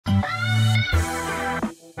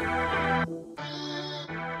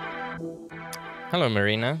Hello,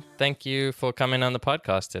 Marina. Thank you for coming on the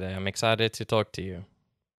podcast today. I'm excited to talk to you.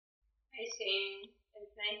 Hi, Shane.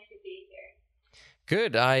 It's nice to be here.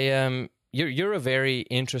 Good. You're a very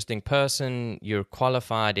interesting person. You're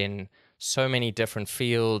qualified in so many different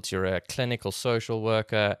fields. You're a clinical social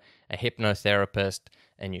worker, a hypnotherapist,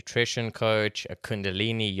 a nutrition coach, a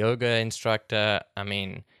Kundalini yoga instructor. I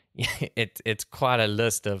mean, it's quite a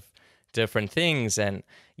list of different things. And,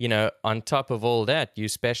 on top of all that, you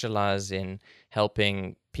specialize in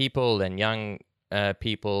helping people and young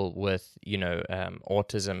people with,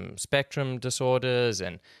 autism spectrum disorders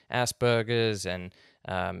and Asperger's and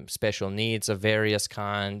special needs of various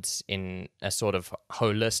kinds in a sort of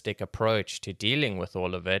holistic approach to dealing with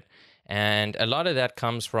all of it. And a lot of that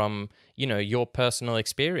comes from, your personal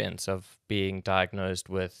experience of being diagnosed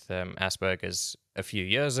with Asperger's a few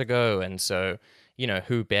years ago. And so,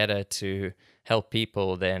 who better to help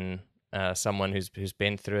people than someone who's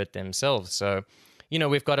been through it themselves. So,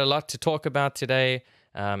 we've got a lot to talk about today.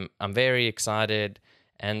 I'm very excited.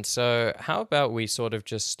 And so how about we sort of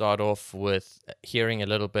just start off with hearing a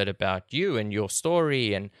little bit about you and your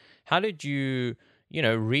story, and how did you,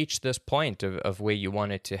 reach this point of where you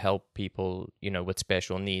wanted to help people, with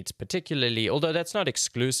special needs, particularly, although that's not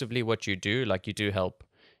exclusively what you do, like you do help,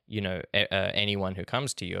 anyone who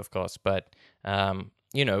comes to you, of course, but,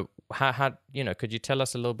 how, could you tell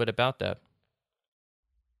us a little bit about that?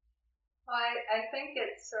 Well, I think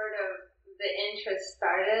it's sort of the interest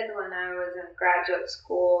started when I was in graduate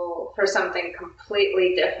school for something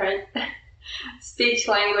completely different. Speech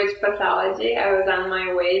language pathology. I was on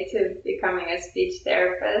my way to becoming a speech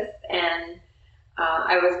therapist, and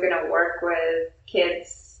I was going to work with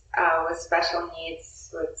kids with special needs,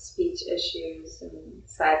 with speech issues and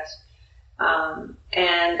such.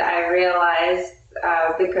 And I realized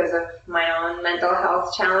because of my own mental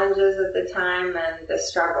health challenges at the time and the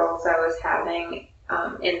struggles I was having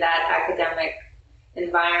in that academic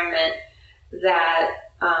environment, that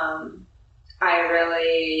I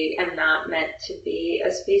really am not meant to be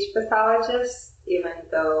a speech pathologist, even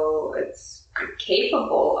though I'm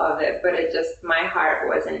capable of it, but my heart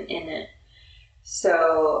wasn't in it.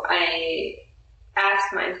 So I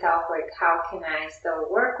asked myself, like, how can I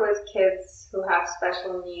still work with kids who have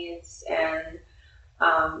special needs and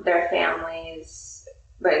their families,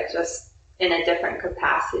 but just in a different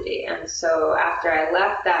capacity. And so after I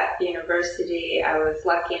left that university, I was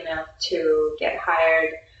lucky enough to get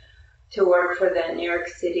hired to work for the New York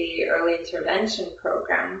City Early Intervention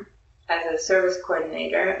Program as a service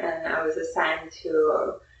coordinator, and I was assigned to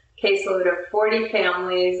a caseload of 40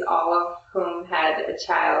 families, all of whom had a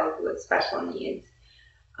child with special needs.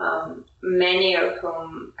 Many of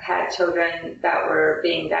whom had children that were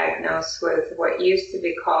being diagnosed with what used to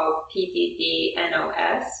be called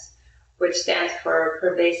PDD-NOS, which stands for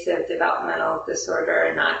Pervasive Developmental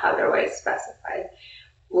Disorder Not Otherwise Specified,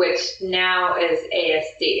 which now is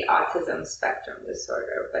ASD, Autism Spectrum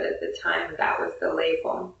Disorder, but at the time that was the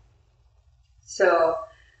label. So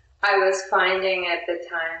I was finding at the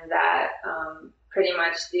time that pretty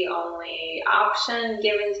much the only option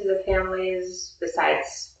given to the families,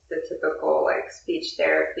 besides the typical like speech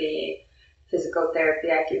therapy, physical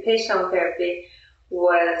therapy, occupational therapy,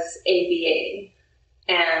 was ABA.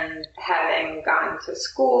 And having gone to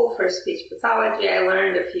school for speech pathology, I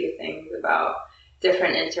learned a few things about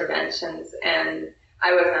different interventions, and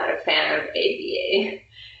I was not a fan of ABA.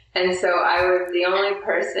 And so I was the only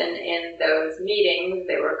person in those meetings.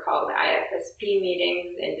 They were called IFSP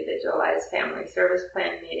meetings, Individualized Family Service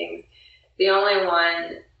Plan meetings. The only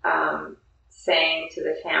one saying to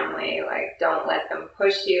the family, like, don't let them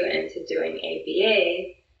push you into doing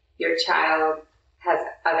ABA. Your child has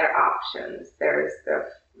other options. There's the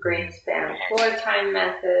Greenspan floor time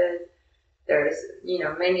method. There's,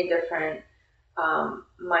 many different,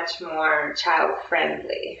 much more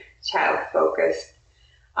child-friendly, child-focused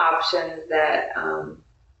options that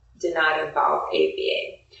do not involve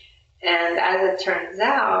ABA. And as it turns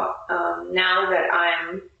out, now that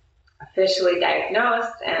I'm officially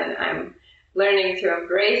diagnosed and I'm learning to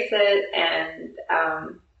embrace it, and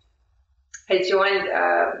I joined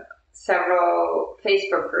several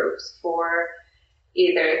Facebook groups for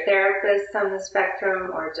either therapists on the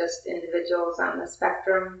spectrum or just individuals on the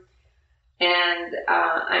spectrum. And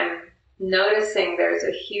I'm noticing there's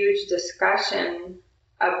a huge discussion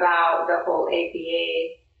about the whole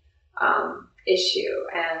ABA issue,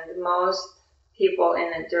 and most people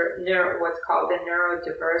in what's called the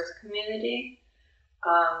neurodiverse community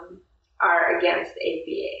are against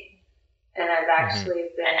ABA. And I've actually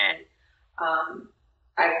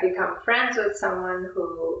I've become friends with someone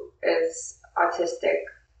who is autistic.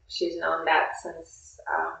 She's known that since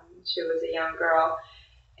She was a young girl,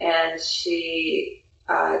 and she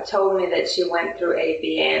told me that she went through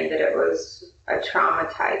ABA and that it was a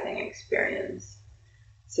traumatizing experience.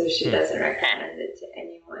 So she doesn't recommend it to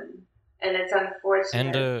anyone. And it's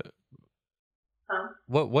unfortunate. And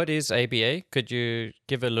what is ABA? Could you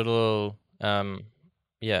give a little,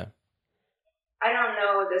 yeah. I don't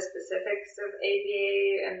know the specifics of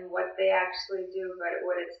ABA and what they actually do, but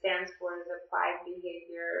what it stands for is Applied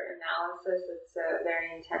Behavior Analysis. It's a very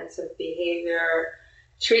intensive behavior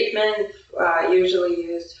treatment, usually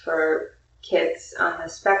used for kids on the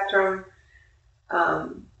spectrum.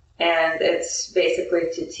 And it's basically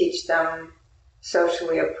to teach them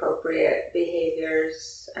socially appropriate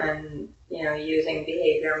behaviors and, using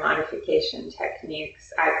behavior modification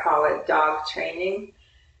techniques. I call it dog training.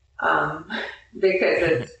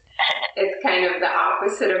 Because it's kind of the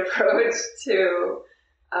opposite approach to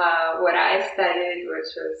what I studied,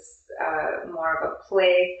 which was more of a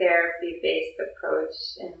play therapy-based approach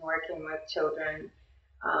in working with children,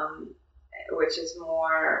 which is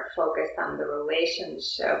more focused on the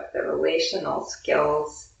relationship, the relational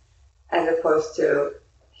skills, as opposed to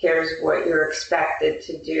here's what you're expected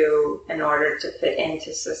to do in order to fit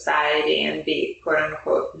into society and be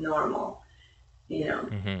quote-unquote normal,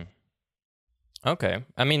 Mm-hmm. Okay.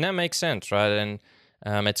 I mean, that makes sense, right? And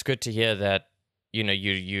it's good to hear that,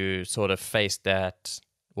 you sort of faced that,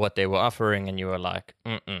 what they were offering, and you were like,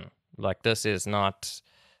 like, this is not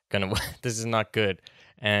this is not good.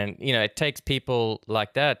 And, it takes people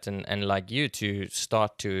like that and like you to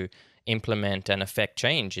start to implement and affect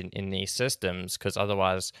change in these systems, because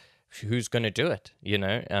otherwise, who's going to do it?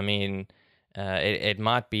 I mean, it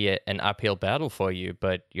might be an uphill battle for you,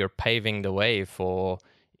 but you're paving the way for,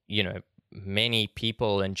 many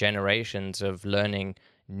people and generations of learning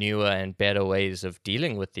newer and better ways of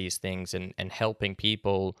dealing with these things and helping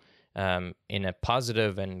people in a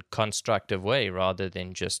positive and constructive way, rather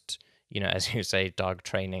than just, as you say, dog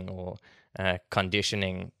training or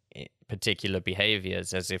conditioning particular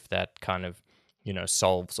behaviors as if that kind of,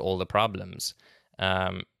 solves all the problems.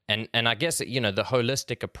 And I guess, the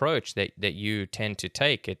holistic approach that you tend to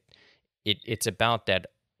take, it's about that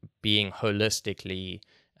being holistically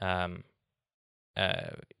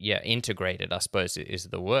integrated, I suppose is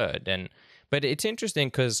the word. But it's interesting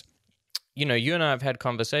because, you and I have had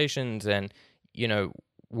conversations, and,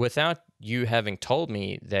 without you having told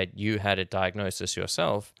me that you had a diagnosis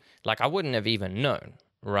yourself, like, I wouldn't have even known,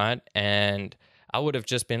 right? And I would have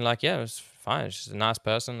just been like, yeah, it's fine. She's a nice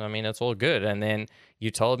person. I mean, it's all good. And then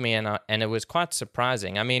you told me, and it was quite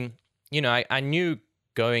surprising. I mean, I knew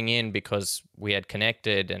going in because we had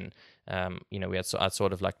connected, and I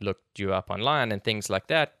sort of like looked you up online and things like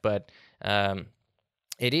that. But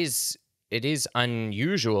it is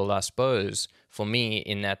unusual, I suppose, for me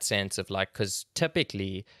in that sense of like, because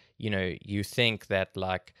typically, you think that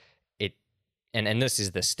like it, and this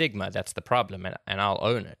is the stigma, that's the problem, and I'll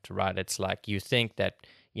own it, right? It's like you think that,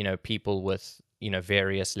 people with,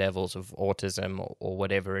 various levels of autism or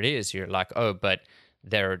whatever it is, you're like, oh, but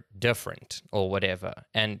they're different or whatever.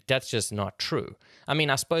 And that's just not true. I mean,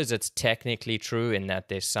 I suppose it's technically true in that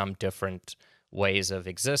there's some different ways of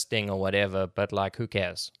existing or whatever, but like, who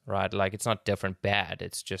cares, right? Like, it's not different bad.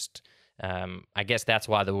 It's just, I guess that's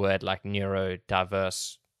why the word like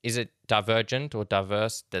neurodiverse, is it divergent or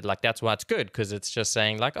diverse? That like, that's why it's good, because it's just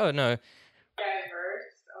saying like, oh no.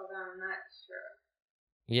 Diverse, although I'm not sure.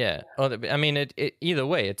 Yeah. I mean, either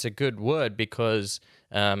way, it's a good word, because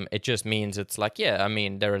it just means it's like, yeah, I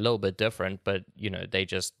mean, they're a little bit different, but,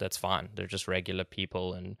 that's fine. They're just regular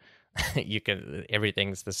people, and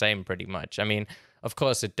everything's the same pretty much. I mean, of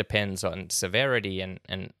course, it depends on severity and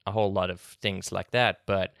a whole lot of things like that.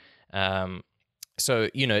 But so,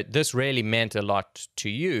 this really meant a lot to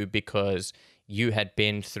you because you had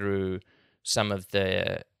been through some of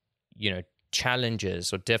the,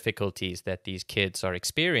 challenges or difficulties that these kids are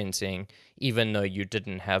experiencing, even though you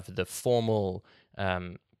didn't have the formal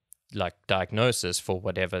like diagnosis for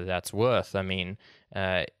whatever that's worth. I mean,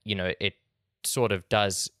 it sort of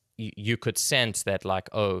does, you could sense that like,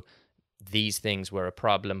 oh, these things were a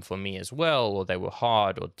problem for me as well, or they were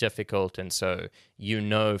hard or difficult. And so,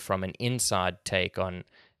 from an inside take on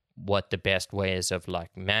what the best ways of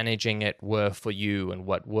like managing it were for you, and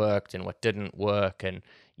what worked and what didn't work, and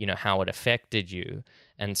how it affected you.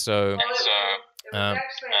 And so it was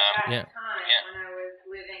actually at that time when I was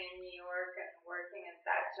living in New York and working at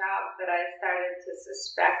that job that I started to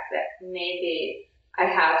suspect that maybe I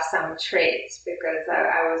have some traits, because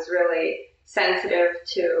I was really sensitive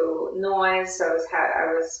to noise. So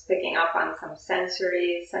I was picking up on some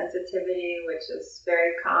sensory sensitivity, which is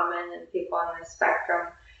very common in people on the spectrum.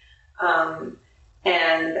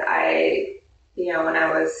 And when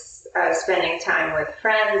I was spending time with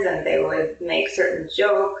friends and they would make certain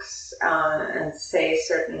jokes and say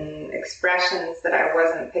certain expressions that I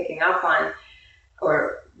wasn't picking up on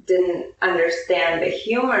or didn't understand the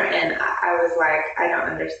humor in, I was like, I don't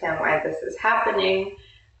understand why this is happening.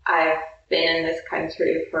 I've been in this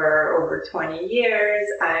country for over 20 years.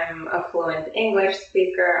 I'm a fluent English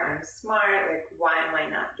speaker. I'm smart. Like, why am I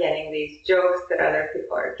not getting these jokes that other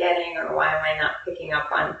people are getting? Or why am I not picking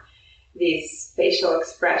up on these facial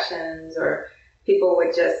expressions? Or people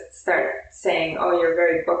would just start saying, oh, you're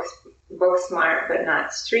very book smart, but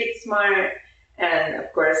not street smart. And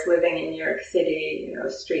of course, living in New York City,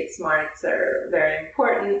 street smarts are very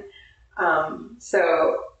important.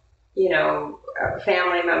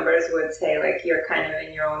 Family members would say, like, you're kind of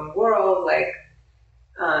in your own world, like,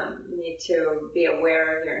 you need to be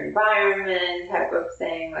aware of your environment type of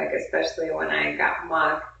thing, like, especially when I got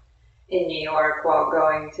mugged in New York while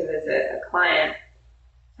going to visit a client.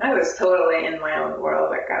 I was totally in my own world.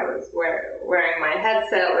 Like, I was wearing my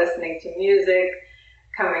headset, listening to music,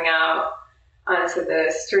 coming out onto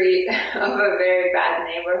the street of a very bad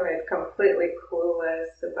neighborhood, completely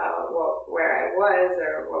clueless about where I was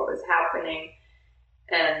or what was happening.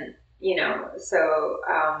 And,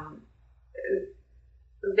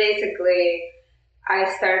 basically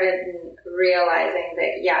I started realizing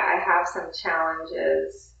that, I have some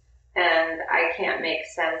challenges and I can't make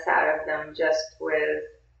sense out of them just with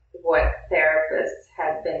what therapists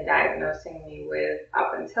had been diagnosing me with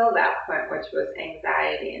up until that point, which was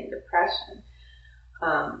anxiety and depression.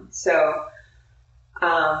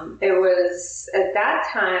 It was at that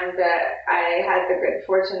time that I had the good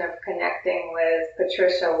fortune of connecting with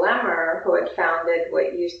Patricia Lemmer, who had founded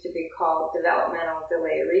what used to be called Developmental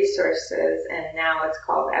Delay Resources, and now it's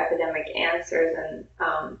called Epidemic Answers. And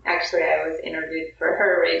actually, I was interviewed for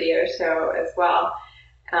her radio show as well,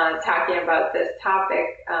 talking about this topic.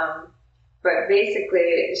 But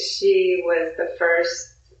basically, she was the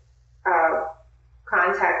first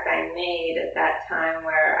contact I made at that time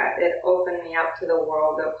where it opened me up to the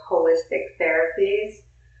world of holistic therapies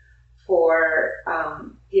for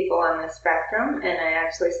people on the spectrum. And I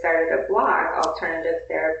actually started a blog, Alternative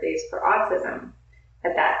Therapies for Autism,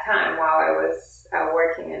 at that time while I was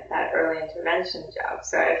working at that early intervention job.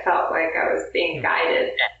 So I felt like I was being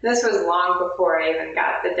guided. This was long before I even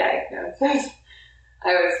got the diagnosis.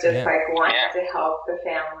 I was just wanting to help the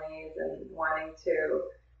families and wanting to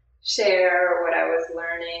share what I was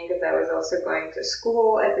learning, because I was also going to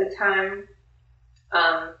school at the time,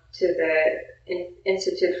 to the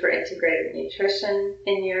Institute for Integrated Nutrition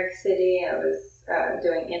in New York City. I was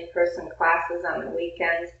doing in-person classes on the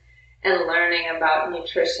weekends and learning about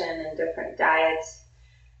nutrition and different diets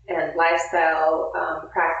and lifestyle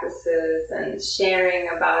practices and sharing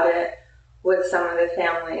about it with some of the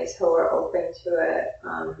families who were open to it.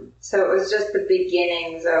 So it was just the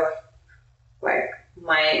beginnings of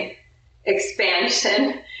my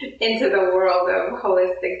expansion into the world of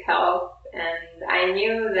holistic health. And I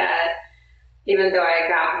knew that even though I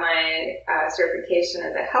got my certification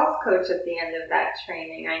as a health coach at the end of that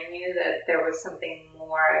training, I knew that there was something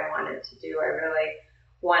more I wanted to do. I really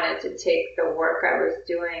wanted to take the work I was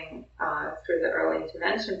doing through the early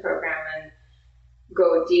intervention program and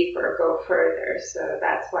go deeper, go further. So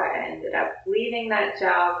that's why I ended up leaving that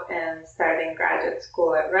job and starting graduate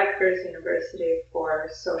school at Rutgers University for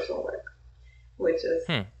social work, which is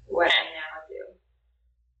what I now do.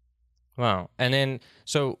 Wow. And then,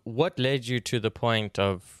 so what led you to the point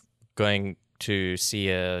of going to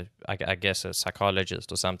see I guess a psychologist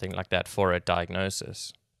or something like that for a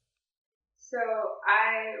diagnosis? So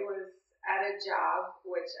I was at a job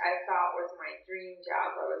which I thought was my dream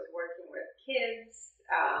job. I was working with kids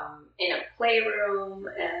in a playroom,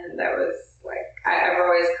 and I was I've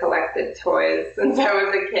always collected toys since I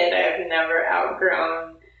was a kid. I've never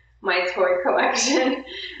outgrown my toy collection.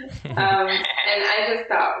 And I just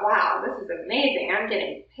thought, wow, this is amazing. I'm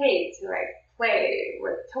getting paid to play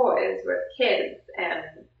with toys with kids,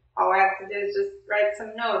 and all I have to do is just write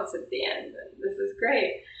some notes at the end, and this is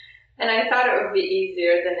great. And I thought it would be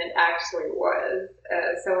easier than it actually was.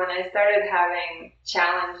 So when I started having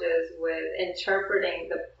challenges with interpreting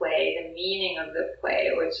the play, the meaning of the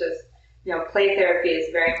play, which is, play therapy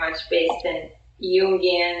is very much based in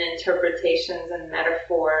Jungian interpretations and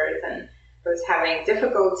metaphors, and I was having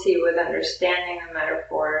difficulty with understanding the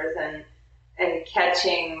metaphors and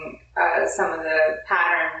catching some of the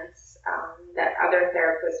patterns that other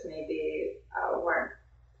therapists maybe weren't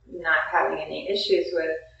not having any issues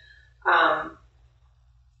with. I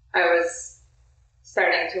was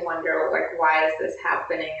starting to wonder, like, why is this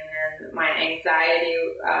happening? And then my anxiety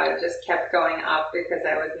just kept going up because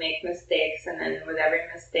I would make mistakes, and then with every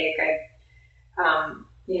mistake, I'd,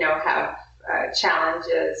 have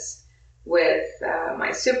challenges with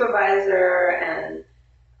my supervisor, and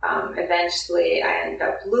eventually I ended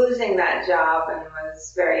up losing that job and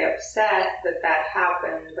was very upset that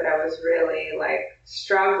happened, but I was really like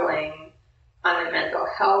struggling on a mental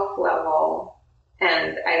health level.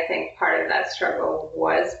 And I think part of that struggle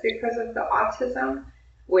was because of the autism,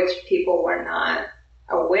 which people were not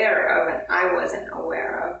aware of, and I wasn't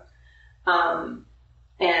aware of.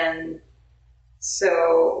 And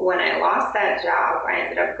so when I lost that job, I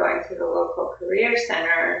ended up going to the local career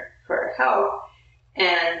center for help.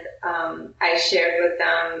 And I shared with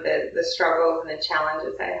them the struggles and the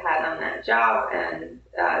challenges I had on that job, and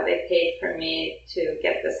they paid for me to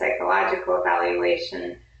get the psychological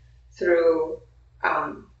evaluation through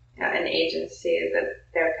an agency that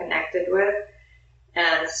they're connected with.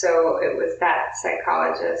 And so it was that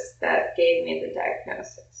psychologist that gave me the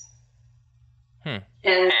diagnosis. And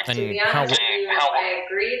to be honest with you, I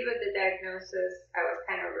agreed with the diagnosis. I was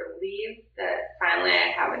kind of relieved that finally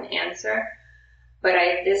I have an answer. But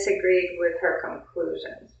I disagreed with her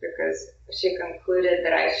conclusions, because she concluded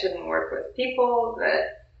that I shouldn't work with people,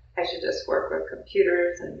 that I should just work with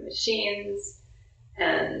computers and machines.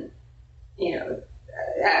 And,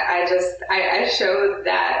 I showed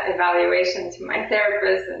that evaluation to my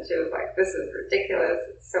therapist, and she was like, this is ridiculous.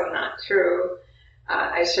 It's so not true.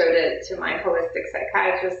 I showed it to my holistic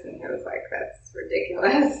psychiatrist, and he was like, that's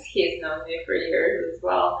ridiculous. He's known me for years as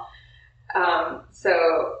well.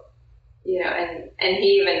 And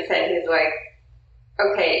he even said, he's like,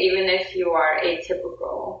 okay, even if you are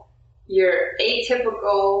atypical, you're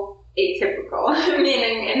atypical,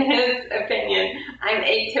 meaning in his opinion, I'm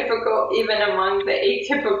atypical even among the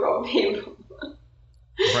atypical people.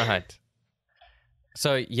 Right.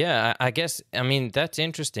 So, yeah, I guess, I mean, that's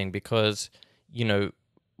interesting because,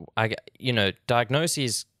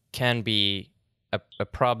 diagnoses can be a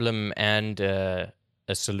problem and a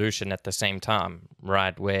solution at the same time,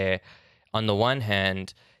 right? Where on the one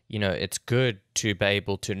hand, it's good to be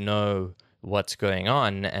able to know what's going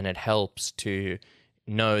on, and it helps to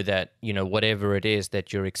know that, whatever it is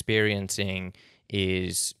that you're experiencing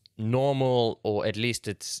is normal, or at least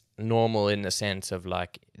it's normal in the sense of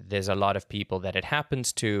like there's a lot of people that it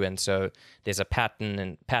happens to, and so there's a pattern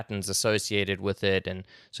and patterns associated with it, and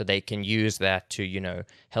so they can use that to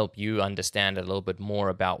help you understand a little bit more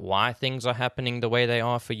about why things are happening the way they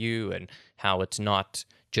are for you, and how it's not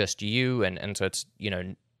just you, and so it's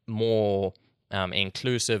more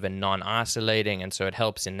inclusive and non-isolating, and so it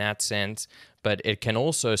helps in that sense. But it can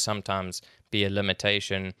also sometimes be a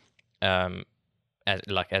limitation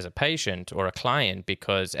as a patient or a client,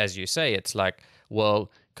 because as you say, it's like,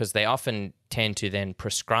 well, because they often tend to then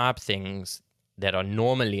prescribe things that are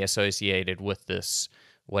normally associated with this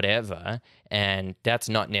whatever, and that's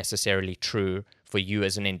not necessarily true for you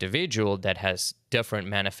as an individual that has different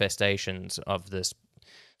manifestations of this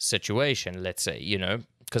situation, let's say,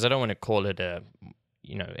 because I don't want to call it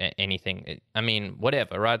anything, I mean,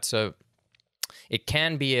 whatever, right? So it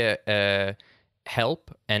can be a help,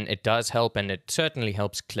 and it does help, and it certainly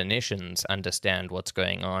helps clinicians understand what's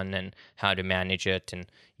going on and how to manage it, and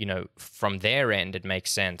from their end it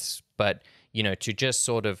makes sense. But to just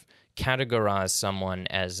sort of categorize someone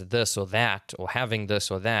as this or that, or having this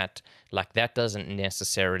or that, like that doesn't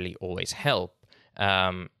necessarily always help.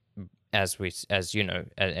 As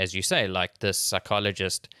you say, like this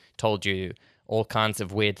psychologist told you all kinds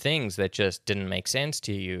of weird things that just didn't make sense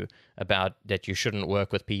to you, about that you shouldn't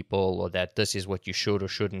work with people, or that this is what you should or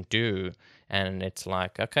shouldn't do. And it's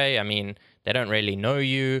like, okay, I mean, they don't really know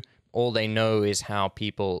you. All they know is how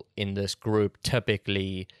people in this group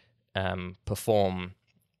typically perform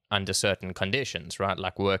under certain conditions, right?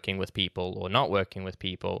 Like working with people or not working with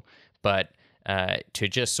people. But to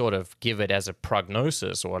just sort of give it as a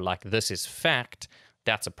prognosis, or like this is fact,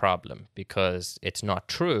 that's a problem, because it's not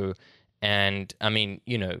true. And I mean,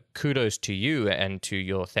 kudos to you and to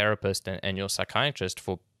your therapist and your psychiatrist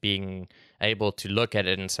for being able to look at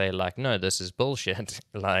it and say like, no, this is bullshit.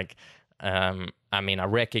 Like, I mean, I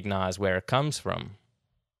recognize where it comes from.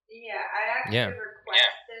 Yeah, I actually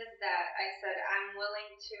requested that. I said, I'm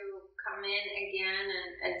willing to come in again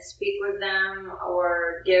and speak with them,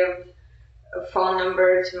 or give a phone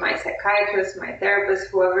number to my psychiatrist, my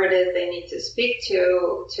therapist, whoever it is they need to speak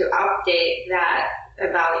to update that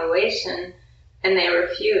evaluation. And they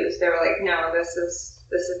refused. They were like, no, this is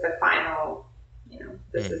the final,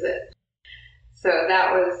 this is it. So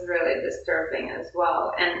that was really disturbing as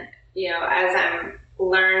well. And as I'm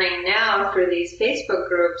learning now through these Facebook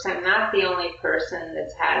groups, I'm not the only person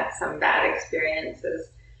that's had some bad experiences,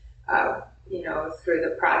 through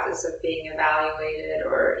the process of being evaluated,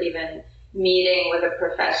 or even meeting with a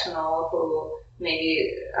professional who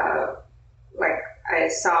maybe, like I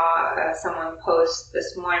saw someone post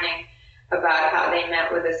this morning about how they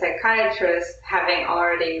met with a psychiatrist having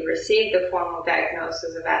already received the formal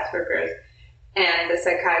diagnosis of Asperger's. And the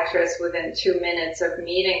psychiatrist, within 2 minutes of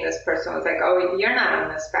meeting this person, was like, "Oh, you're not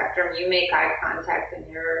on the spectrum. You make eye contact, and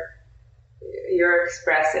you're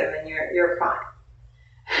expressive, and you're fine."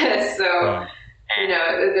 So,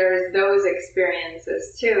 there's those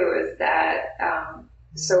experiences too. Is that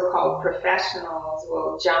so-called professionals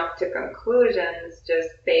will jump to conclusions just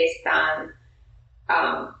based on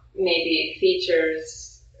maybe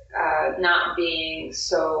features not being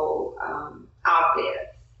so obvious.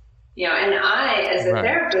 And I, as a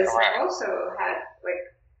therapist, also had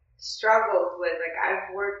struggled with,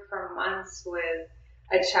 I've worked for months with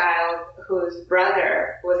a child whose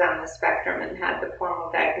brother was on the spectrum and had the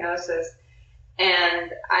formal diagnosis.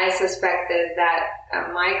 And I suspected that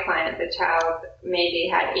my client, the child, maybe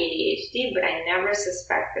had ADHD, but I never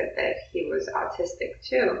suspected that he was autistic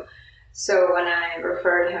too. So when I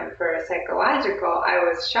referred him for a psychological, I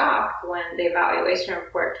was shocked when the evaluation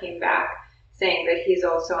report came back saying that he's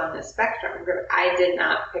also on the spectrum. I did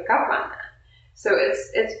not pick up on that. So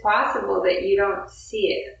it's possible that you don't see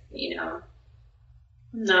it,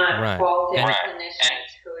 not faulting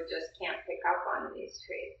clinicians who just can't pick up on these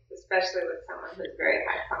traits, especially with someone who's very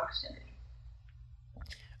high functioning.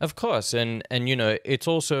 Of course. And it's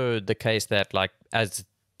also the case that, as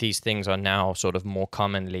these things are now sort of more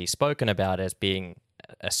commonly spoken about as being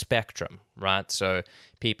a spectrum, right? So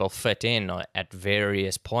people fit in at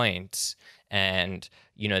various points, and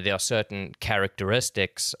there are certain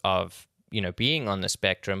characteristics of being on the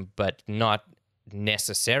spectrum, but not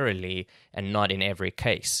necessarily, and not in every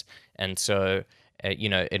case. And so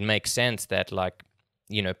it makes sense that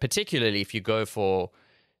particularly if you go for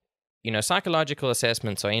psychological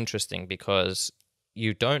assessments are interesting because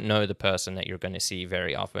you don't know the person that you're going to see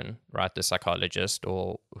very often, right? The psychologist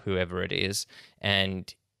or whoever it is.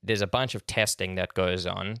 And there's a bunch of testing that goes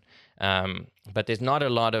on. But there's not a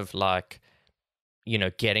lot of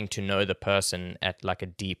getting to know the person at a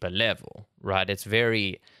deeper level, right? It's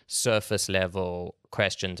very surface level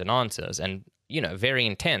questions and answers, and, very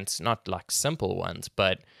intense, not simple ones,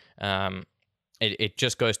 but it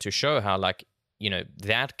just goes to show how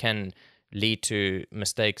that can lead to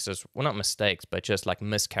mistakes not mistakes, but just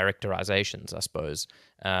mischaracterizations, I suppose.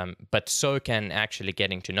 But so can actually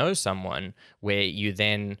getting to know someone, where you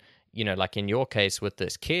then, in your case with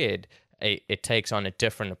this kid, it takes on a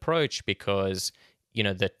different approach because,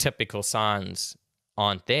 the typical signs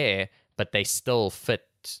aren't there, but they still fit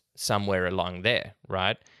somewhere along there,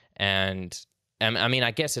 right? And I mean,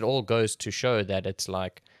 I guess it all goes to show that it's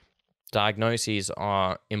diagnoses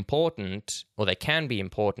are important, or they can be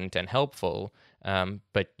important and helpful,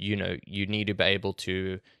 but you need to be able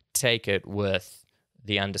to take it with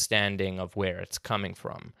the understanding of where it's coming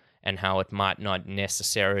from and how it might not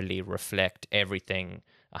necessarily reflect everything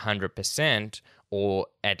 100%, or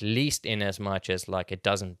at least in as much as it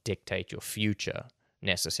doesn't dictate your future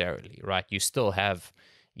necessarily, right? You still have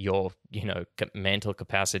your mental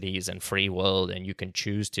capacities and free will, and you can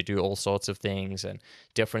choose to do all sorts of things, and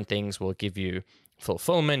different things will give you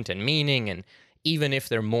fulfillment and meaning. And even if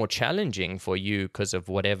they're more challenging for you because of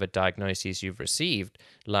whatever diagnoses you've received,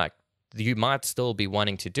 you might still be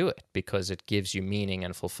wanting to do it because it gives you meaning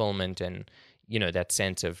and fulfillment and that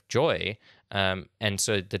sense of joy. And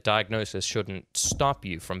so the diagnosis shouldn't stop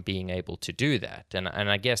you from being able to do that. And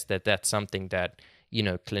I guess that's something that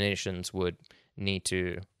clinicians would need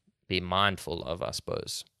to be mindful of, I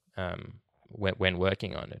suppose, when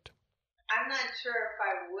working on it. I'm not sure if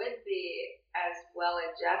I would be as well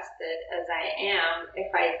adjusted as I am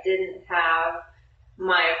if I didn't have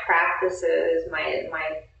my practices, my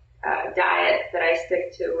diet that I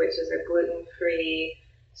stick to, which is a gluten-free,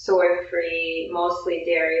 soy-free, mostly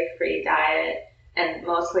dairy-free diet, and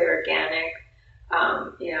mostly organic.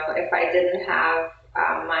 If I didn't have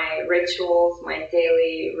my rituals, my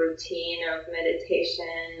daily routine of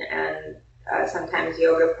meditation and sometimes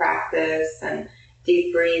yoga practice and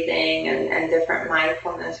deep breathing and different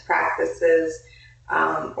mindfulness practices,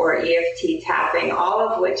 or EFT tapping, all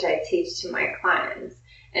of which I teach to my clients.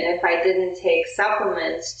 And if I didn't take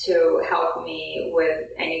supplements to help me with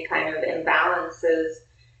any kind of imbalances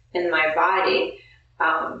in my body,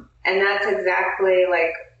 and that's exactly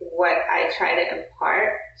what I try to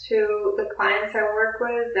impart to the clients I work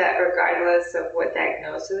with, that regardless of what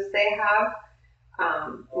diagnosis they have,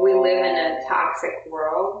 We live in a toxic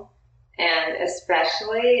world, and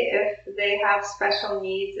especially if they have special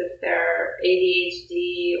needs, if they're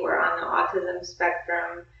ADHD or on the autism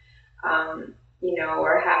spectrum,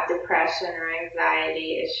 or have depression or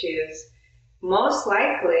anxiety issues, most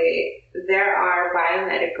likely there are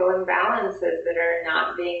biomedical imbalances that are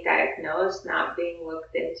not being diagnosed, not being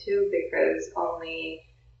looked into, because only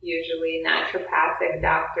usually naturopathic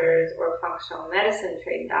doctors or functional medicine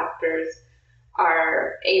trained doctors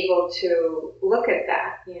are able to look at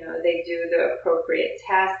that. They do the appropriate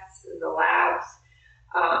tests, the labs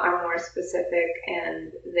are more specific,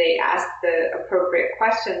 and they ask the appropriate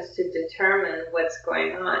questions to determine what's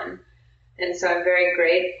going on. And so I'm very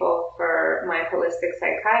grateful for my holistic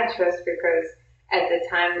psychiatrist, because at the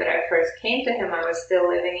time that I first came to him, I was still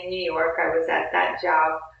living in New York. I was at that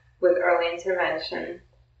job with early intervention.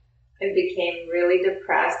 I became really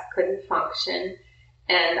depressed, couldn't function.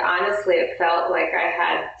 And honestly, it felt like I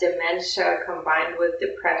had dementia combined with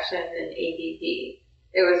depression and ADD.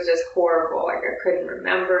 It was just horrible. Like, I couldn't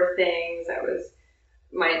remember things.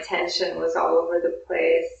 My attention was all over the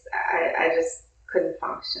place. I just couldn't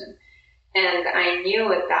function. And I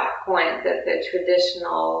knew at that point that the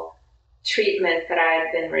traditional treatment that I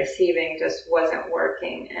had been receiving just wasn't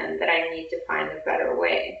working, and that I need to find a better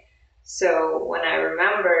way. So when I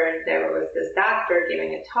remembered there was this doctor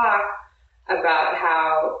giving a talk about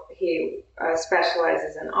how he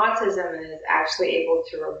specializes in autism and is actually able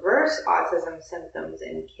to reverse autism symptoms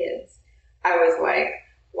in kids, I was like,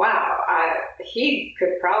 wow, he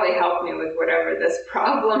could probably help me with whatever this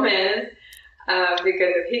problem is.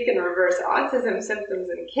 Because if he can reverse autism symptoms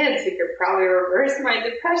in kids, he could probably reverse my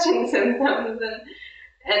depression symptoms.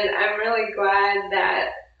 And I'm really glad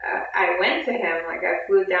that I went to him. Like, I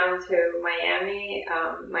flew down to Miami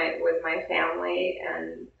with my family,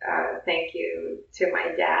 and thank you to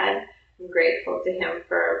my dad. I'm grateful to him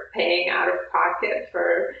for paying out of pocket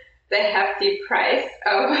for the hefty price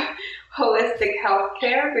of holistic health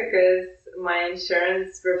care, because my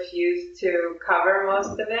insurance refused to cover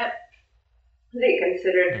most of it. They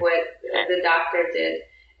considered what the doctor did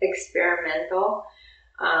experimental,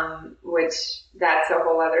 which that's a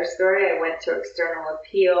whole other story. I went to external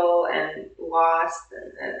appeal and lost,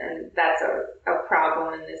 and that's a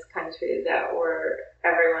problem in this country that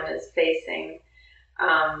everyone is facing.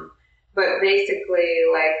 But basically,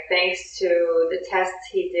 like, thanks to the tests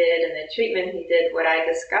he did and the treatment he did, what I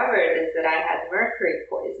discovered is that I had mercury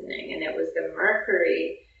poisoning, and it was the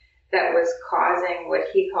mercury that was causing what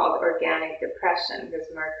he called organic depression, because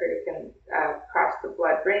mercury can cross the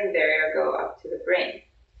blood-brain barrier, go up to the brain.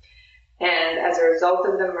 And as a result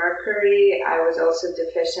of the mercury, I was also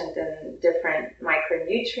deficient in different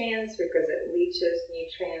micronutrients, because it leaches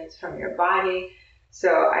nutrients from your body. So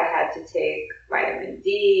I had to take vitamin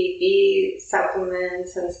D, B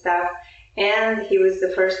supplements and stuff. And he was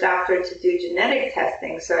the first doctor to do genetic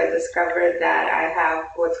testing. So I discovered that I have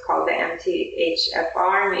what's called the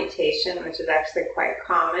MTHFR mutation, which is actually quite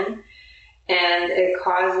common. And it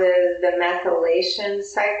causes the methylation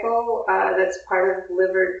cycle that's part of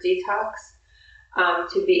liver detox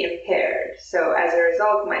to be impaired. So as a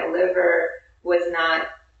result, my liver was not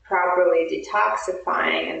properly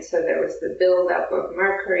detoxifying. And so there was the buildup of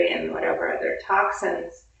mercury and whatever other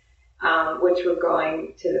toxins, which were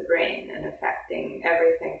going to the brain and affecting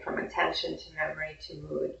everything from attention to memory to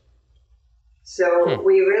mood. So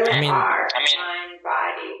we really are a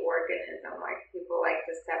mind-body organism. Like, people like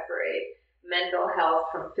to separate mental health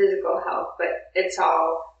from physical health, but it's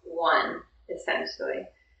all one, essentially.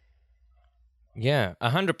 Yeah,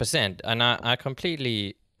 100%. And I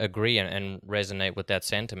completely agree and resonate with that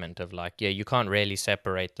sentiment of, like, yeah, you can't really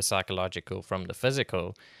separate the psychological from the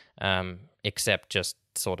physical, except just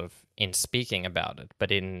sort of in speaking about it.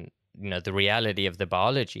 But in, the reality of the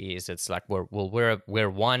biology is, it's like we're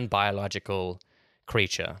one biological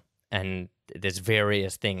creature, and there's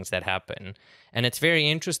various things that happen. And it's very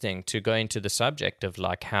interesting to go into the subject of,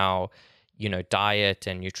 like, how, diet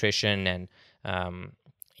and nutrition and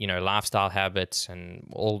lifestyle habits and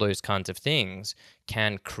all those kinds of things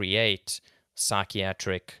can create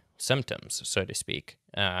psychiatric symptoms, so to speak,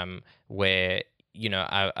 where,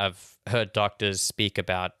 I've heard doctors speak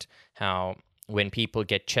about how when people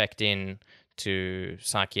get checked in to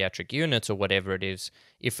psychiatric units or whatever it is,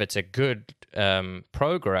 if it's a good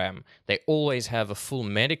program, they always have a full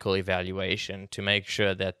medical evaluation to make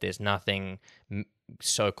sure that there's nothing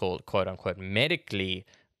so-called, quote-unquote, medically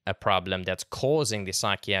a problem that's causing the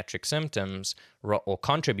psychiatric symptoms or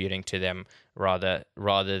contributing to them, rather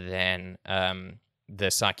than the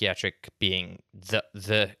psychiatric being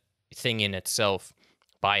the thing in itself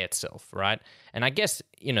by itself, right? And I guess,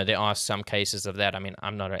 there are some cases of that. I mean,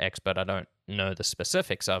 I'm not an expert. I don't know the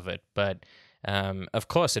specifics of it, but of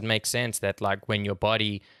course it makes sense that like when your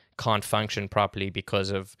body can't function properly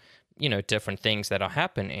because of, different things that are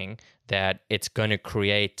happening, that it's going to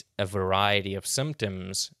create a variety of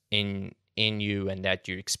symptoms in you and that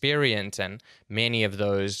you experience. And many of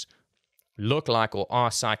those look like or are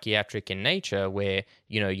psychiatric in nature, where,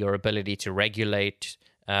 your ability to regulate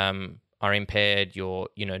are impaired, your,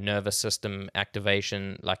 nervous system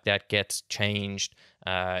activation like that gets changed,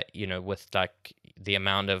 with like the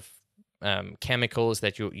amount of chemicals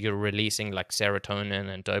that you're releasing, like serotonin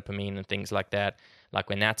and dopamine and things like that. Like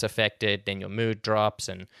when that's affected, then your mood drops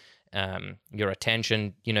and your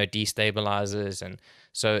attention, destabilizes. And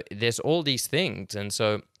so there's all these things. And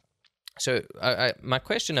so my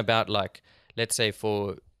question about, like, let's say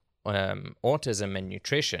for autism and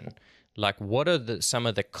nutrition, like what are some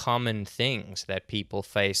of the common things that people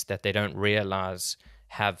face that they don't realize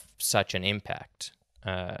have such an impact?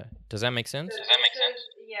 Does that make sense?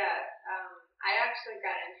 Yeah. I actually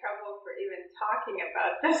got in trouble for even talking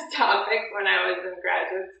about this topic when I was in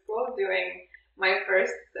graduate school doing my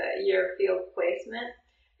first year field placement,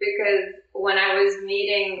 because when I was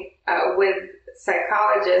meeting with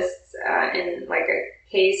psychologists in like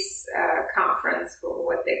a case conference, or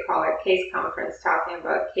what they call a case conference, talking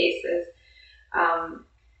about cases,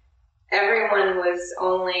 everyone was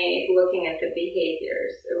only looking at the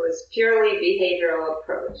behaviors. It was purely behavioral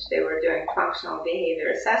approach. They were doing functional behavior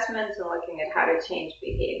assessments and looking at how to change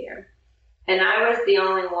behavior. And I was the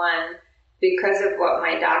only one, because of what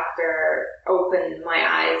my doctor opened my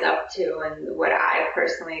eyes up to and what I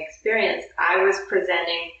personally experienced. I was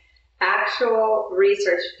presenting actual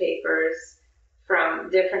research papers from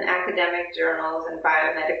different academic journals and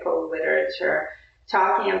biomedical literature,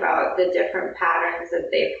 talking about the different patterns that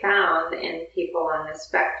they found in people on the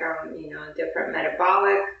spectrum, different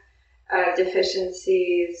metabolic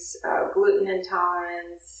deficiencies, gluten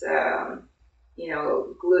intolerance,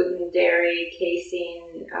 gluten, dairy,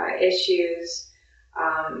 casein issues,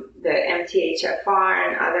 the MTHFR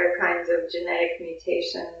and other kinds of genetic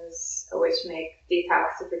mutations which make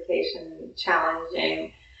detoxification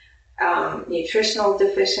challenging, nutritional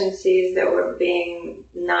deficiencies that were being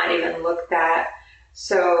not even looked at.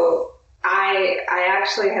 So I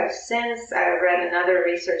actually have since read another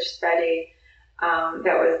research study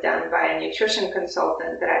that was done by a nutrition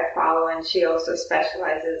consultant that I follow, and she also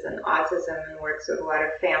specializes in autism and works with a lot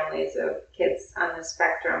of families of kids on the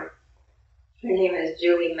spectrum. Her name is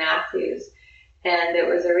Julie Matthews, and it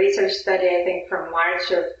was a research study, I think, from March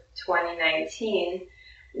of 2019,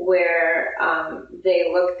 where they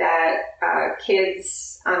looked at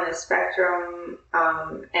kids on the spectrum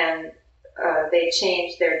and they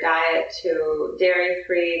changed their diet to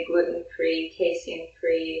dairy-free, gluten-free,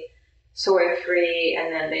 casein-free, soy-free,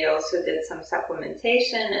 and then they also did some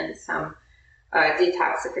supplementation and some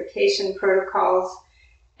detoxification protocols.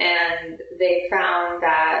 And they found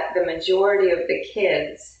that the majority of the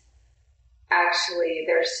kids, actually,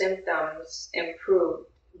 their symptoms improved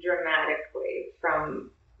dramatically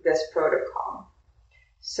from this protocol.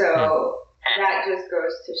 So that just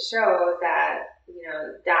goes to show that,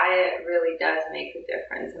 diet really does make a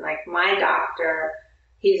difference. And like my doctor,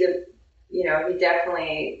 he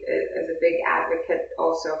definitely is a big advocate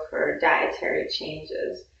also for dietary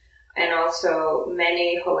changes. And also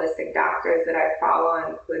many holistic doctors that I follow,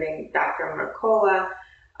 including Dr. Mercola,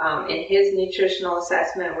 in his nutritional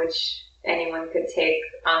assessment, which anyone could take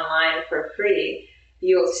online for free,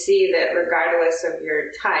 you'll see that regardless of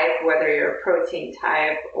your type, whether you're a protein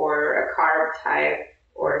type or a carb type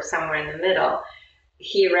or somewhere in the middle,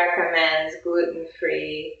 he recommends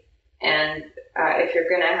gluten-free, and if you're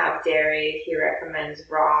going to have dairy, he recommends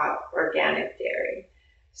raw organic dairy.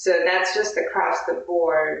 So that's just across the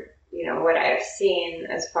board, what I've seen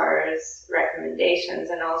as far as recommendations.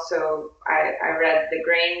 And also I read The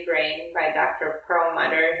Grain Brain by Dr.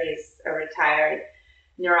 Perlmutter. He's a retired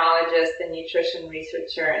neurologist and nutrition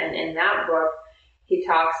researcher. And in that book, he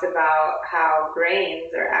talks about how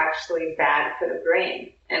grains are actually bad for the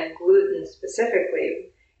brain, and gluten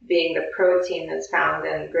specifically being the protein that's found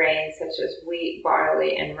in grains such as wheat,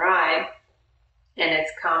 barley, and rye. And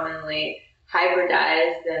it's commonly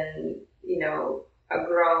hybridized and,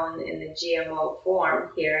 grown in the GMO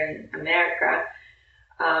form here in America.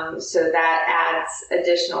 So that adds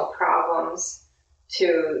additional problems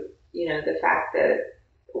to, the fact that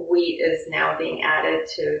wheat is now being added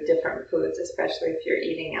to different foods, especially if you're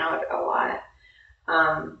eating out a lot.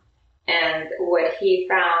 And what he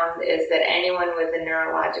found is that anyone with a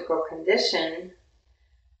neurological condition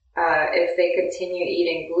if they continue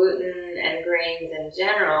eating gluten and grains in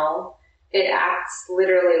general, it acts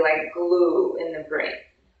literally like glue in the brain.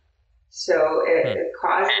 So it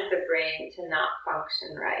causes the brain to not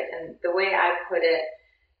function right. And the way I put it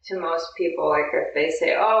to most people, like if they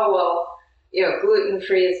say, oh, well, you know,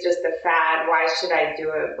 gluten-free is just a fad, why should I do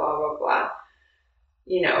it, blah, blah, blah.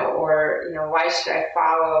 You know, or, you know, why should I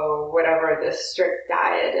follow whatever the strict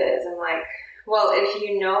diet is? I'm like, well, if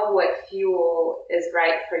you know what fuel is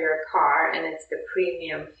right for your car and it's the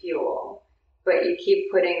premium fuel, but you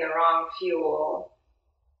keep putting the wrong fuel,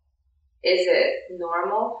 is it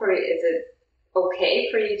normal for you? Is it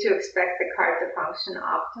okay for you to expect the car to function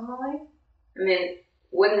optimally? I mean,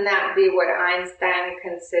 wouldn't that be what Einstein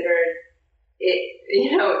considered it,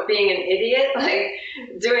 you know, being an idiot? Like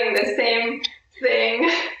doing the same thing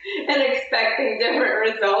and expecting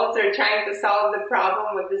different results, or trying to solve the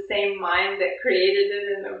problem with the same mind that created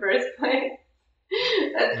it in the first place.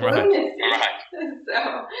 That's lunacy. Right.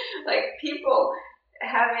 So, like, people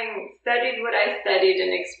having studied what I studied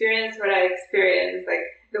and experienced what I experienced, like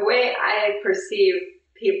the way I perceive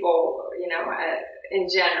people, you know, in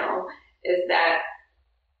general, is that,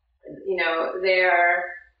 you know, they're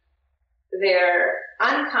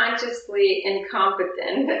unconsciously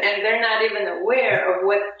incompetent, and they're not even aware of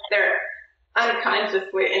what they're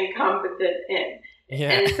unconsciously incompetent in.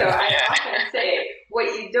 Yeah. And so I often say, what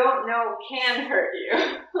you don't know can hurt you.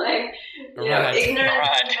 Like, you know, ignorance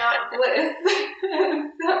is not bliss.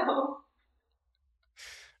 So.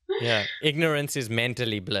 Yeah, ignorance is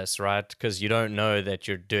mentally bliss, right? Because you don't know that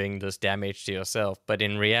you're doing this damage to yourself, but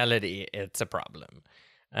in reality, it's a problem.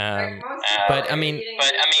 Like most people are eating the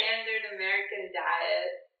standard American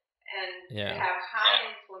diet and have high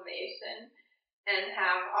inflammation and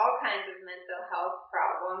have all kinds of mental health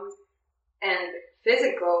problems and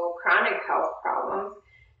physical chronic health problems,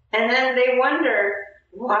 and then they wonder,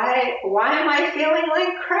 why am I feeling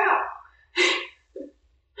like crap?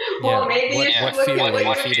 Well, maybe you should look at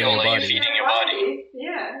what fuel you're feeding your body.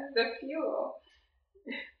 Yeah, the fuel.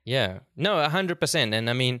 Yeah, no, 100%. And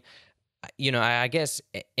I mean, you know, I guess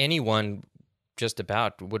anyone just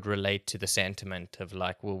about would relate to the sentiment of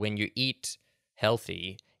like, well, when you eat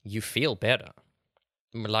healthy, you feel better.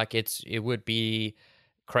 Like it would be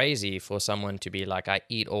crazy for someone to be like, I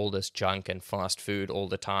eat all this junk and fast food all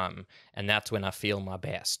the time, and that's when I feel my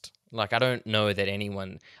best. Like, I don't know that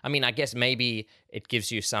anyone, I mean, I guess maybe it gives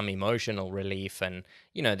you some emotional relief, and,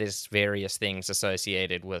 you know, there's various things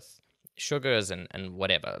associated with sugars and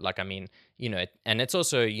whatever. Like, I mean, you know, and it's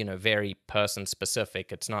also, you know, very person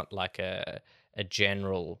specific. It's not like a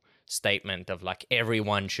general statement of like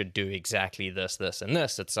everyone should do exactly this, this, and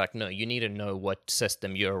this. It's like, no, you need to know what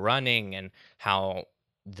system you're running and how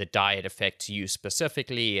the diet affects you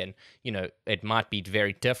specifically, and you know, it might be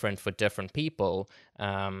very different for different people,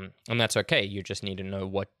 and that's okay. You just need to know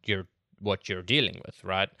what you're dealing with,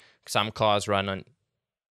 right? Some cars run on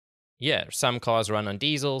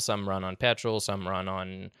diesel, some run on petrol, some run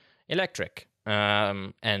on electric,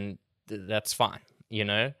 and that's fine, you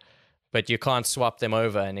know, but you can't swap them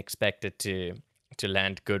over and expect it to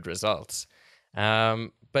land good results.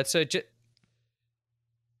 But so sorry to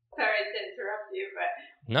interrupt you, but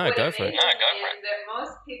no, go for it. That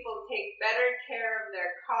most people take better care of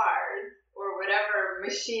their cars or whatever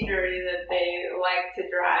machinery that they like to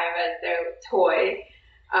drive as their toy,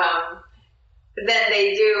 than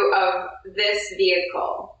they do of this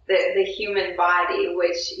vehicle, the human body,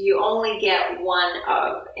 which you only get one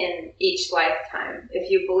of in each lifetime. If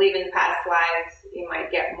you believe in past lives, you might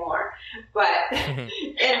get more. But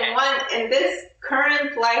in this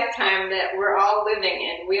current lifetime that we're all living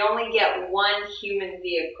in, we only get one human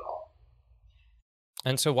vehicle.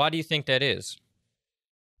 And so why do you think that is?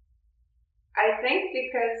 I think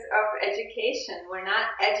because of education. We're not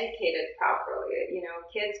educated properly. You know,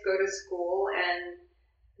 kids go to school and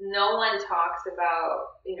no one talks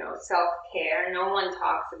about, you know, self-care. No one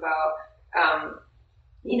talks about,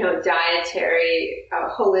 you know, dietary,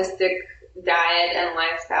 holistic diet and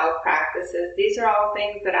lifestyle practices. These are all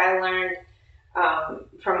things that I learned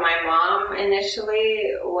from my mom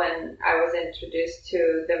initially when I was introduced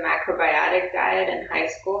to the macrobiotic diet in high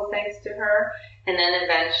school, thanks to her, and then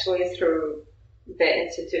eventually through the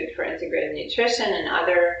Institute for Integrated Nutrition and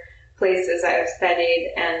other places I've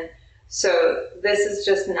studied. And so this is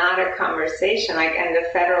just not a conversation. Like, and the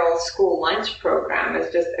federal school lunch program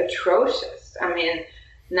is just atrocious. I mean,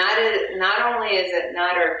 not only is it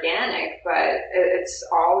not organic, but it's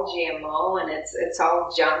all GMO, and it's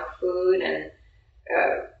all junk food and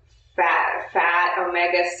fat,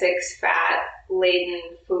 omega-6 fat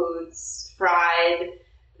laden foods, fried.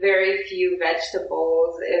 very few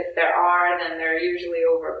vegetables. If there are, then they're usually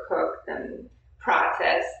overcooked and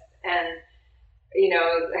processed. And,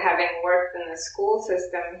 having worked in the school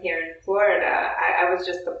system here in Florida, I was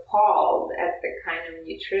just appalled at the kind of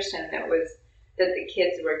nutrition that the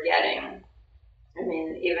kids were getting. I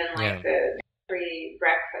mean, even like the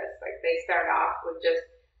pre-breakfast, like they start off with just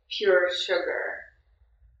pure sugar.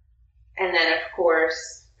 And then, of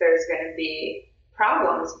course, there's going to be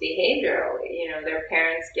problems behaviorally. Their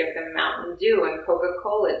parents give them Mountain Dew and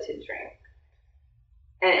Coca-Cola to drink.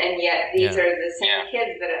 And yet these are the same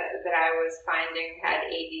kids that I was finding had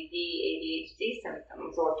ADD, ADHD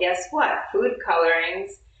symptoms. Well, guess what? Food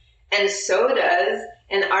colorings and sodas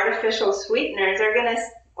and artificial sweeteners are going to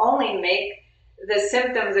only make the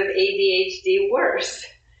symptoms of ADHD worse.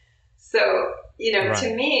 So,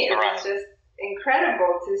 to me, it was just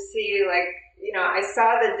incredible to see, I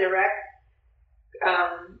saw the direct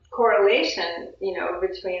correlation,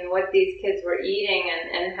 between what these kids were eating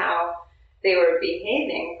and how they were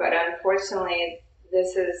behaving. But unfortunately,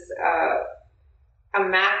 this is a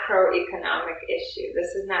macroeconomic issue.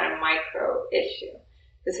 This is not a micro issue.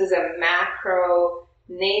 This is a macro,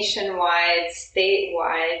 nationwide,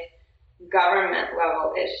 statewide, government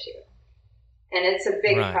level issue. And it's a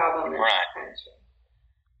big problem in this country.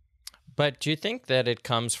 But do you think that it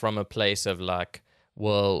comes from a place of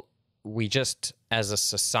we just, as a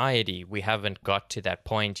society, we haven't got to that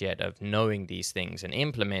point yet of knowing these things and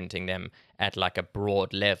implementing them at a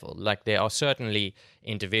broad level? Like, there are certainly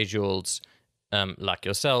individuals like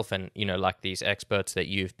yourself and, like these experts that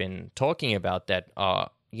you've been talking about that are,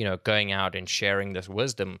 going out and sharing this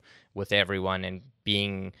wisdom with everyone and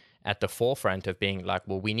being at the forefront of being like,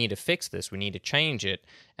 well, we need to fix this, we need to change it.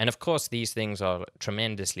 And of course, these things are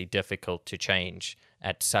tremendously difficult to change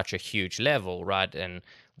at such a huge level, right? And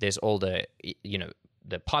there's all the,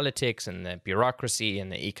 the politics and the bureaucracy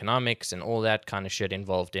and the economics and all that kind of shit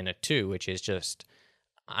involved in it too, which is just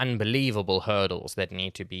unbelievable hurdles that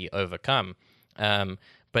need to be overcome.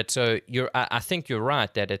 But so I think you're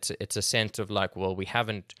right that it's a sense of we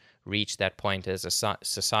haven't reached that point as a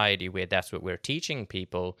society where that's what we're teaching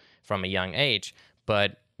people from a young age,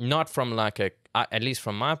 but not from at least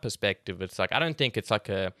from my perspective, it's I don't think it's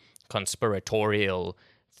a conspiratorial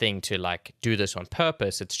thing to do this on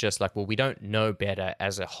purpose. It's just we don't know better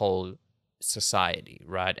as a whole society,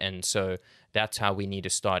 right? And so that's how we need to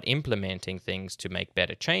start implementing things to make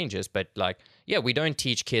better changes. But we don't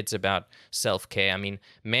teach kids about self-care. I mean,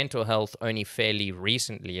 mental health only fairly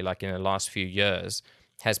recently, in the last few years,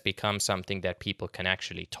 has become something that people can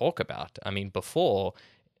actually talk about. I mean, before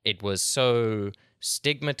it was so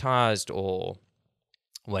stigmatized or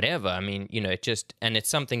whatever. I mean, and it's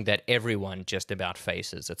something that everyone just about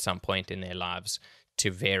faces at some point in their lives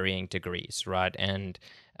to varying degrees, right? And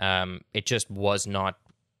it just was not,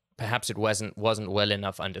 perhaps it wasn't well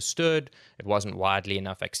enough understood. It wasn't widely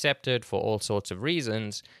enough accepted for all sorts of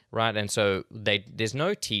reasons, right? And so there's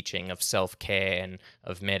no teaching of self-care and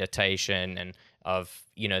of meditation and of,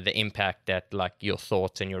 the impact that your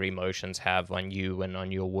thoughts and your emotions have on you and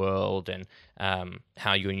on your world, and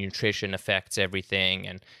how your nutrition affects everything.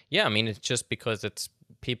 And I mean, it's just because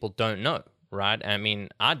people don't know, right? I mean,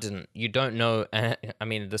 you don't know. I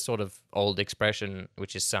mean, the sort of old expression,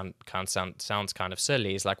 which is sounds kind of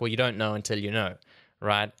silly, is well, you don't know until you know,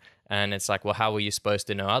 right? And it's well, how were you supposed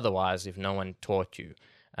to know otherwise if no one taught you?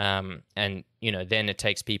 And then it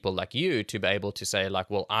takes people like you to be able to say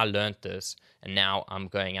well, I learned this and now I'm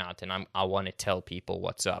going out and I want to tell people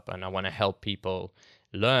what's up, and I want to help people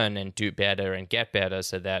learn and do better and get better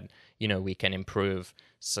so that, we can improve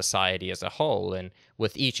society as a whole. And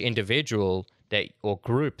with each individual or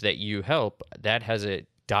group that you help, that has a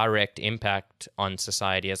direct impact on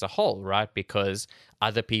society as a whole, right? Because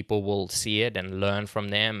other people will see it and learn from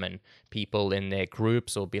them, and people in their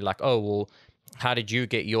groups will be oh, well, how did you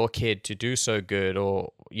get your kid to do so good?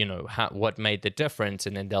 Or, what made the difference?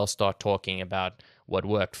 And then they'll start talking about what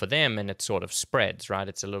worked for them, and it sort of spreads, right?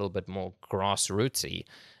 It's a little bit more grassrootsy,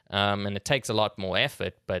 and it takes a lot more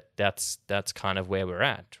effort, but that's kind of where we're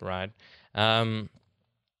at, right? And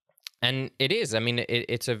it is, I mean,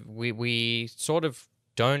 we sort of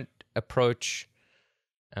don't approach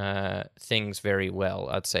things very well,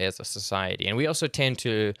 I'd say, as a society. And we also tend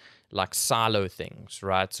to silo things,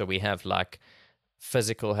 right? So we have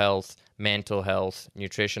physical health, mental health,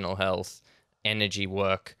 nutritional health, energy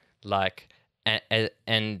work,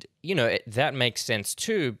 and that makes sense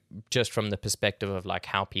too, just from the perspective of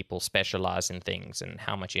how people specialize in things and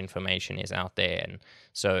how much information is out there. And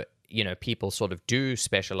so, people sort of do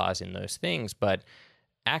specialize in those things, but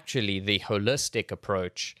actually the holistic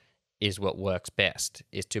approach is what works best,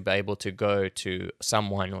 is to be able to go to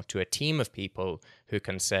someone or to a team of people who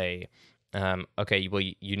can say, okay, well,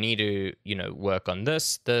 you need to, work on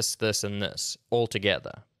this, and this all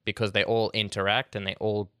together, because they all interact and they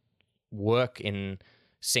all work in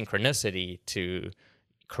synchronicity to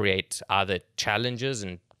create either challenges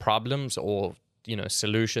and problems or,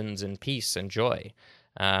 solutions and peace and joy.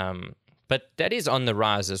 But that is on the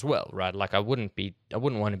rise as well, right? Like I wouldn't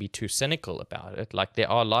want to be too cynical about it. Like there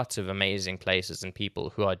are lots of amazing places and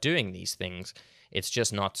people who are doing these things. It's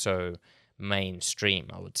just not so mainstream,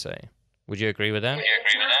 I would say. Would you agree with that?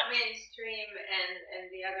 It's not mainstream, and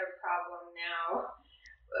the other problem now,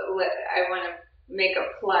 I want to make a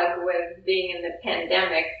plug with being in the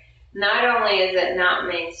pandemic. Not only is it not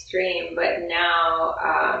mainstream, but now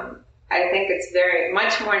I think it's very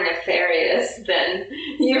much more nefarious than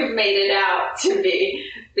you've made it out to be,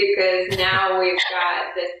 because now we've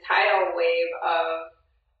got this tidal wave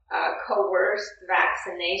of coerced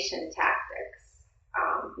vaccination tactics,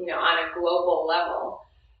 on a global level.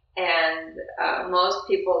 And most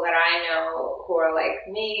people that I know who are like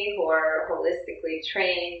me, who are holistically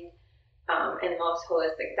trained, and most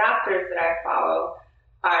holistic doctors that I follow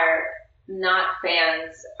are not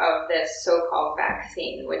fans of this so-called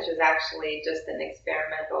vaccine, which is actually just an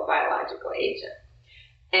experimental biological agent.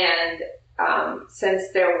 And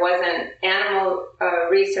since there wasn't animal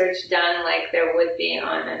research done like there would be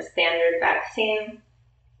on a standard vaccine,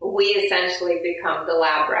 we essentially become the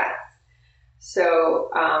lab rats.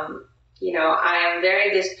 So, I am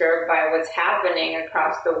very disturbed by what's happening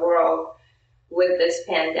across the world with this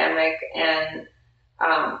pandemic and,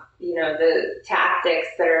 the tactics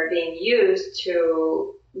that are being used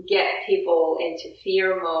to get people into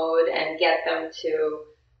fear mode and get them to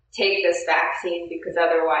take this vaccine because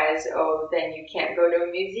otherwise, then you can't go to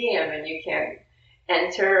a museum and you can't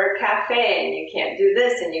enter a cafe and you can't do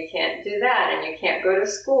this and you can't do that and you can't go to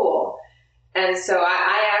school. And so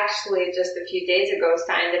I actually just a few days ago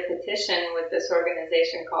signed a petition with this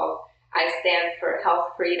organization called I Stand for Health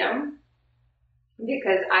Freedom,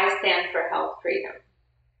 because I stand for health freedom.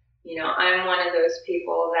 I'm one of those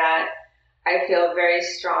people that I feel very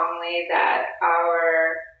strongly that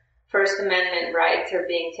our First Amendment rights are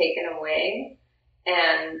being taken away,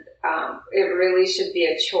 and it really should be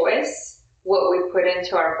a choice what we put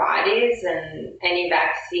into our bodies, and any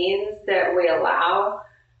vaccines that we allow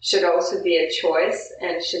should also be a choice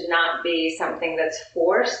and should not be something that's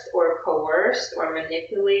forced or coerced or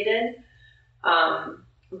manipulated.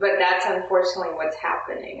 But that's unfortunately what's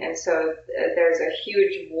happening. And so there's a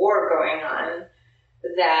huge war going on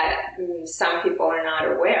that some people are not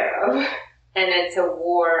aware of. And it's a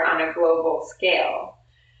war on a global scale.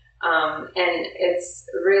 And it's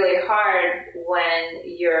really hard when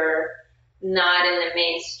you're not in the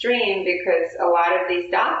mainstream, because a lot of these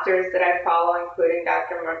doctors that I follow, including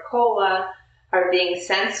Dr. Mercola, are being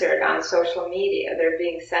censored on social media. They're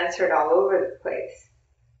being censored all over the place.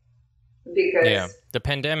 Because the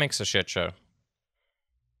pandemic's a shit show.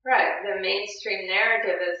 Right. The mainstream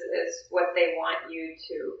narrative is what they want you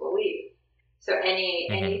to believe. So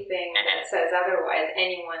anything that says otherwise,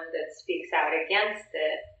 anyone that speaks out against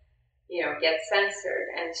it, gets censored.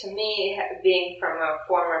 And to me, being from a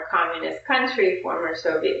former communist country, former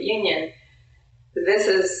Soviet Union, this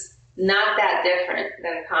is not that different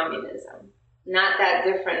than communism. Not that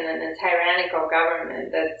different than a tyrannical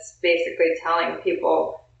government that's basically telling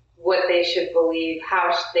people what they should believe,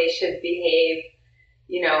 how they should behave,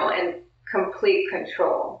 and complete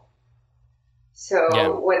control.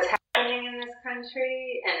 So what's happening in this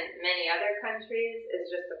country and many other countries is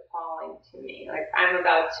just appalling to me. Like, I'm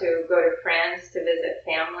about to go to France to visit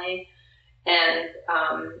family, and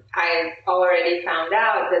I already found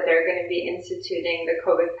out that they're going to be instituting the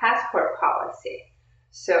COVID passport policy.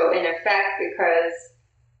 So in effect, because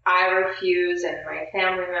I refuse and my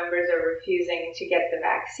family members are refusing to get the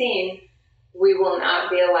vaccine, we will not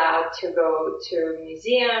be allowed to go to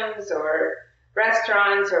museums or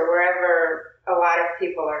restaurants or wherever a lot of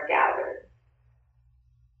people are gathered.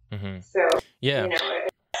 So, it's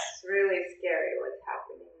really scary what's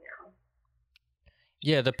happening now.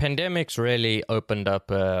 Yeah, the pandemic's really opened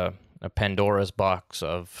up a Pandora's box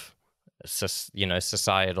of,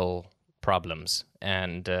 societal problems,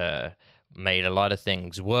 and made a lot of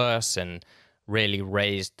things worse, and really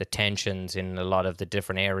raised the tensions in a lot of the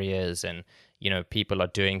different areas. And people are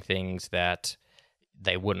doing things that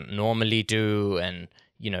they wouldn't normally do, and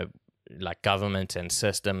like government and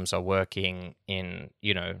systems are working in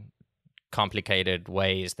complicated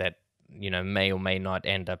ways that may or may not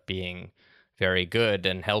end up being very good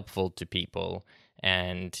and helpful to people.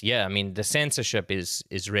 And yeah, I mean, the censorship is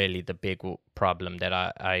really the big problem that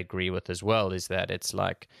I agree with as well, is that it's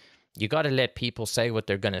like, you got to let people say what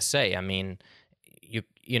they're going to say. I mean,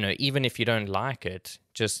 you know, even if you don't like it,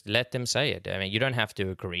 just let them say it. I mean, you don't have to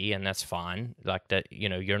agree, and that's fine. Like that, you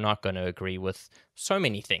know, you're not going to agree with so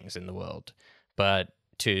many things in the world, but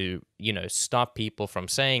to, you know, stop people from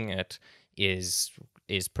saying it is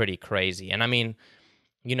pretty crazy. And I mean,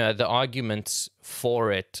 you know, the arguments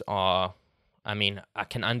for it are, I mean, I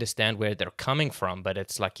can understand where they're coming from, but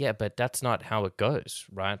it's like, yeah, but that's not how it goes,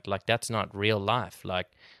 right? Like, that's not real life.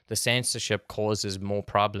 Like, the censorship causes more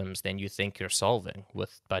problems than you think you're solving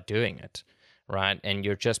by doing it, right? And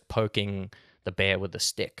you're just poking the bear with a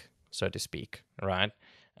stick, so to speak, right?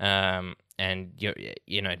 And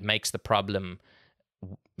you know, it makes the problem,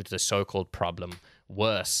 the so-called problem,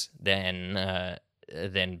 worse than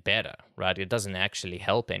better, right? It doesn't actually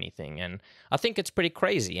help anything. And I think it's pretty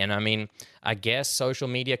crazy. And I mean, I guess social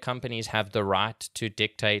media companies have the right to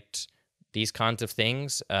dictate these kinds of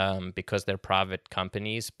things because they're private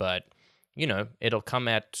companies, but, you know, it'll come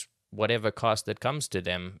at whatever cost it comes to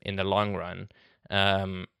them in the long run.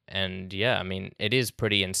 And yeah, I mean, it is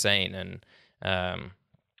pretty insane. And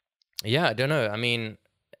yeah, I don't know. I mean,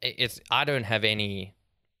 I don't have any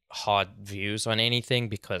hard views on anything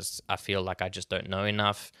because I feel like I just don't know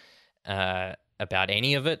enough about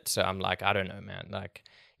any of it. So I'm like, I don't know, man. Like,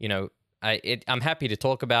 you know, I'm happy to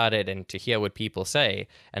talk about it and to hear what people say,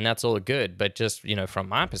 and that's all good. But just, you know, from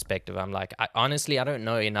my perspective, I'm like, honestly, I don't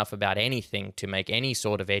know enough about anything to make any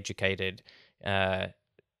sort of educated,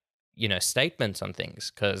 you know, statements on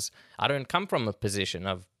things, because I don't come from a position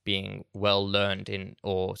of being well learned in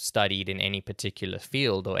or studied in any particular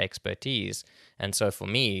field or expertise. And so for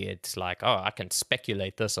me, it's like, oh, I can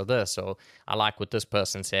speculate this or this, or I like what this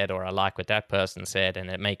person said, or I like what that person said, and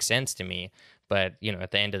it makes sense to me. But, you know,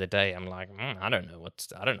 at the end of the day, I'm like, I don't know what's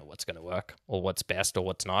going to work, or what's best, or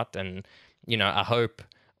what's not. And, you know, I hope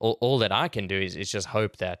all that I can do is just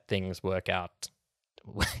hope that things work out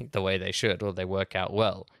the way they should, or they work out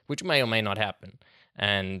well, which may or may not happen.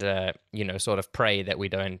 And, you know, sort of pray that we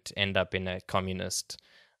don't end up in a communist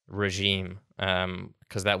regime,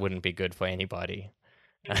 because that wouldn't be good for anybody.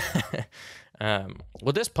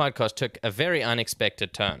 Well, this podcast took a very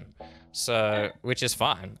unexpected turn, so, which is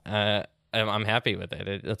fine. I'm happy with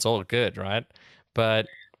it. It's all good, right? But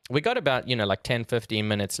we got about, you know, like 10, 15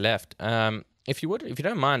 minutes left. If you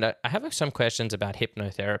don't mind, I have some questions about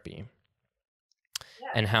hypnotherapy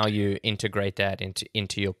and how you integrate that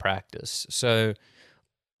into your practice. So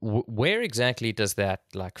where exactly does that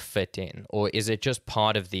like fit in, or is it just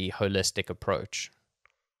part of the holistic approach?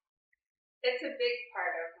 It's a big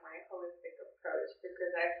part of my holistic approach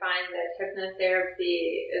because I find that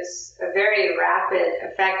hypnotherapy is a very rapid,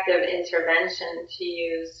 effective intervention to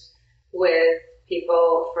use with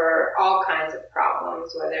people for all kinds of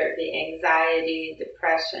problems, whether it be anxiety,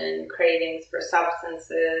 depression, cravings for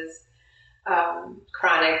substances,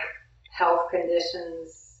 chronic health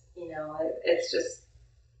conditions. You know, it's just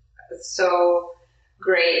so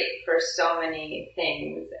great for so many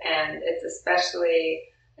things, and it's especially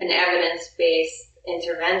an evidence-based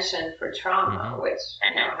intervention for trauma, which,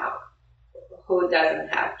 you know, who doesn't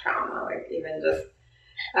have trauma? Like, even just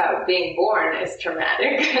being born is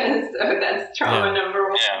traumatic. So that's trauma number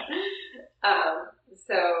one.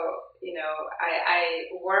 So, you know, I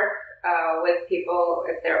work with people,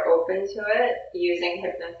 if they're open to it, using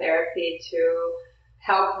hypnotherapy to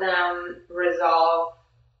help them resolve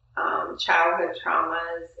childhood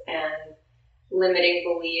traumas and limiting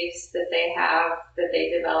beliefs that they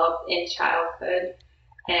developed in childhood,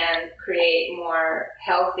 and create more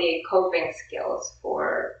healthy coping skills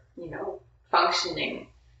for, you know, functioning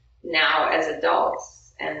now as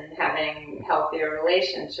adults and having healthier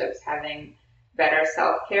relationships, having better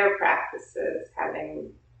self-care practices,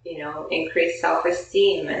 having, you know, increased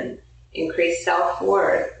self-esteem and increased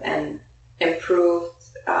self-worth and improved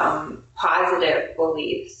positive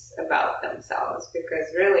beliefs about themselves. Because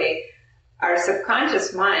really, our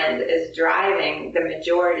subconscious mind is driving the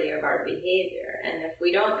majority of our behavior. And if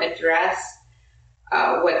we don't address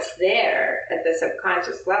what's there at the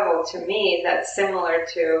subconscious level, to me, that's similar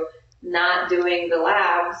to not doing the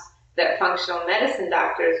labs that functional medicine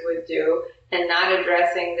doctors would do and not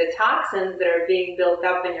addressing the toxins that are being built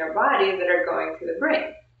up in your body that are going to the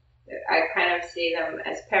brain. I kind of see them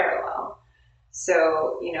as parallel.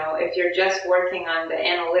 So, you know, if you're just working on the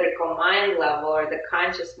analytical mind level or the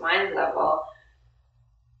conscious mind level,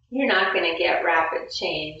 you're not going to get rapid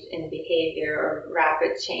change in behavior or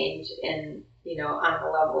rapid change in, you know, on the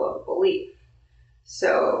level of belief.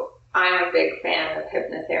 So I'm a big fan of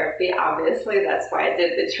hypnotherapy. Obviously, that's why I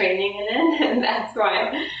did the training in it, and that's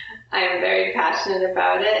why I'm very passionate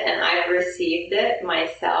about it. And I've received it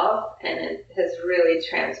myself, and it has really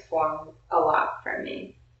transformed a lot for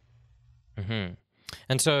me. Mm-hmm.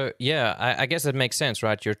 And so, yeah, I guess it makes sense,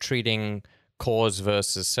 right? You're treating cause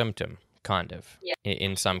versus symptom, kind of, Yeah.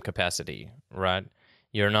 in some capacity, right?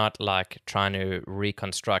 You're not like trying to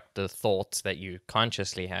reconstruct the thoughts that you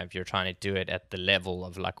consciously have. You're trying to do it at the level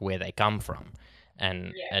of like where they come from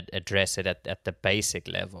and address it at the basic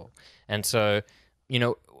level. And so, you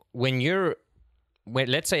know, when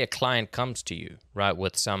let's say a client comes to you, right,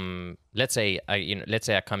 with some, let's say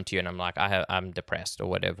I come to you and I'm like, I'm depressed or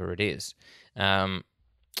whatever it is.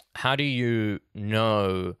 How do you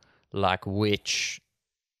know like which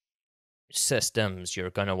systems you're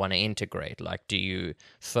going to want to integrate? Like, do you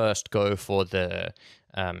first go for the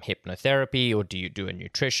hypnotherapy, or do you do a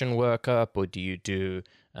nutrition workup, or do you do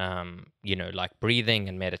like breathing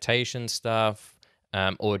and meditation stuff,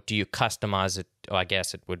 or do you customize it? Or I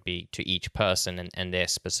guess it would be to each person and their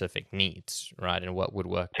specific needs, right? And what would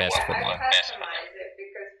work best for them. I customize it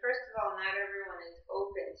because, first of all, not everyone is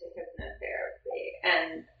open to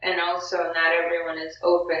hypnotherapy, and also not everyone is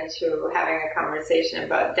open to having a conversation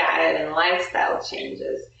about diet and lifestyle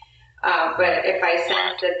changes. But if I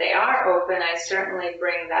sense that they are open, I certainly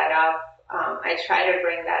bring that up. I try to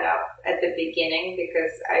bring that up at the beginning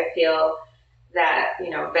because I feel that,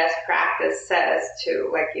 best practice says to,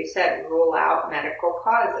 like you said, rule out medical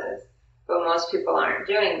causes. But most people aren't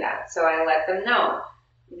doing that. So I let them know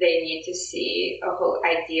they need to see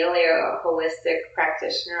ideally a holistic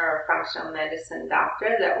practitioner or functional medicine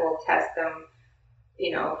doctor that will test them,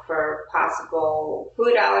 for possible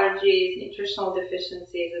food allergies, nutritional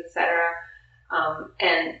deficiencies, etc.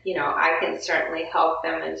 And I can certainly help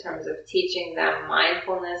them in terms of teaching them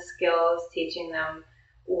mindfulness skills, teaching them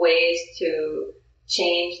ways to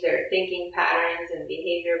change their thinking patterns and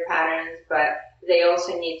behavior patterns, but they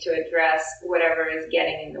also need to address whatever is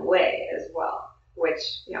getting in the way as well, which,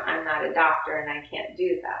 I'm not a doctor and I can't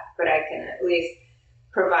do that, but I can at least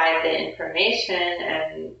provide the information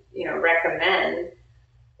and, recommend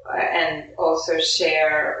and also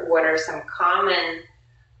share what are some common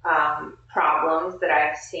problems that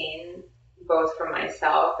I've seen both for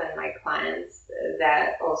myself and my clients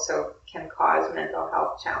that also can cause mental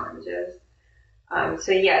health challenges.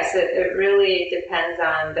 So yes, it really depends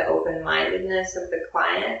on the open-mindedness of the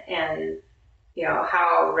client and,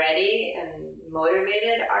 how ready and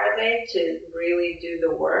motivated are they to really do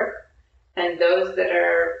the work. And those that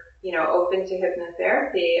are, open to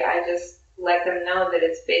hypnotherapy, I just let them know that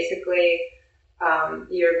it's basically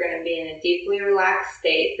you're going to be in a deeply relaxed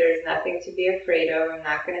state. There's nothing to be afraid of. I'm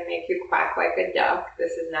not going to make you quack like a duck.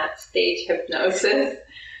 This is not stage hypnosis.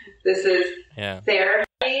 This is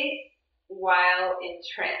therapy while in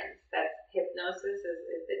trance. That's hypnosis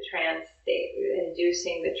is the trance state,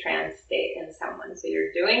 inducing the trance state in someone. So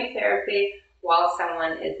you're doing therapy while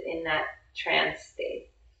someone is in that trance state.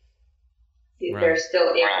 Right. They're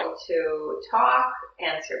still able to talk,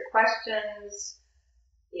 answer questions.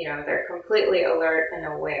 They're completely alert and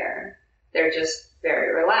aware. They're just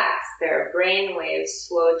very relaxed. Their brain waves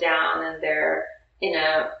slow down and they're in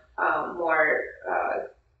a more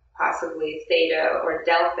possibly theta or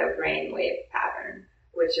delta brainwave pattern,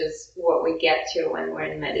 which is what we get to when we're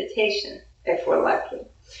in meditation, if we're lucky.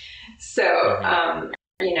 So,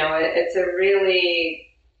 it's a really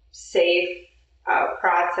safe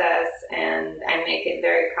process, and I make it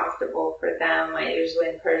very comfortable for them. I usually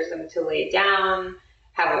encourage them to lay down,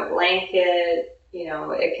 have a blanket.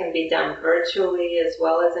 It can be done virtually as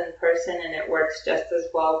well as in person, and it works just as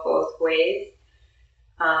well both ways.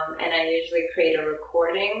 And I usually create a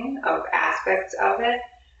recording of aspects of it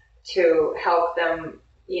to help them,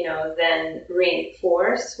 then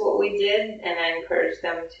reinforce what we did. And I encourage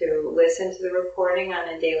them to listen to the recording on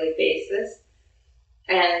a daily basis.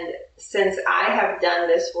 And since I have done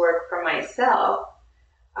this work for myself,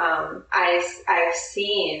 I've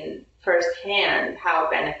seen firsthand how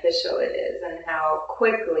beneficial it is and how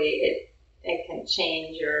quickly it can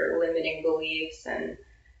change your limiting beliefs and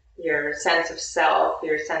your sense of self,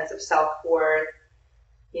 your sense of self-worth.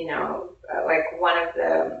 Like one of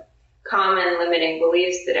the common limiting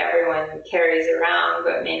beliefs that everyone carries around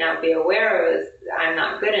but may not be aware of is, I'm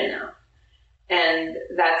not good enough. And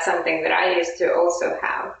that's something that I used to also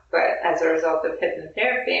have. But as a result of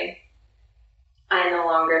hypnotherapy, I no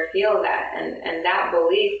longer feel that. And that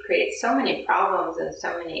belief creates so many problems in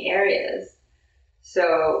so many areas.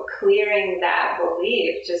 So clearing that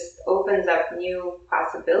belief just opens up new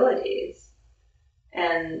possibilities.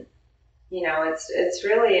 And, It's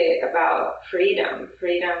really about freedom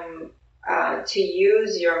to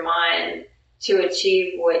use your mind to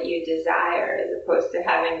achieve what you desire, as opposed to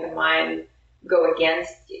having the mind go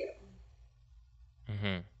against you.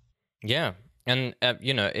 Mm-hmm. Yeah. And,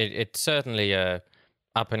 it's certainly a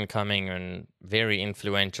up and coming and very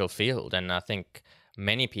influential field. And I think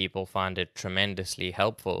many people find it tremendously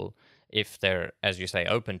helpful if they're, as you say,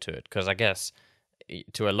 open to it. Because I guess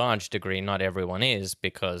to a large degree, not everyone is,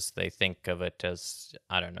 because they think of it as,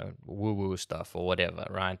 I don't know, woo woo stuff or whatever,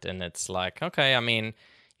 right? And it's like, okay, I mean,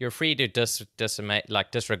 you're free to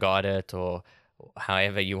disregard it or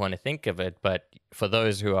however you want to think of it. But for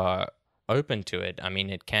those who are open to it, I mean,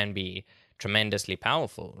 it can be tremendously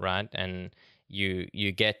powerful, right? And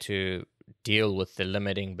you get to deal with the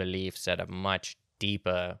limiting beliefs at a much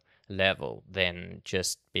deeper level than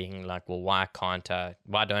just being like, well, why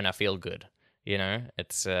don't I feel good?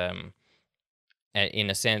 It's in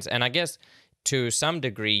a sense, and I guess to some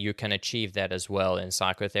degree you can achieve that as well in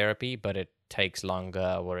psychotherapy, but it takes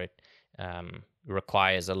longer, or it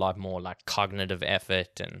requires a lot more like cognitive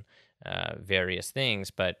effort and various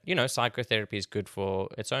things. But psychotherapy is good for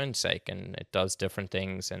its own sake, and it does different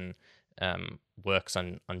things and works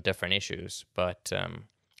on different issues. But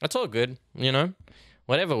it's all good,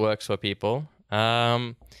 whatever works for people.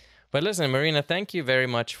 But listen, Marina, thank you very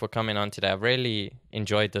much for coming on today. I've really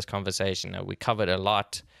enjoyed this conversation. We covered a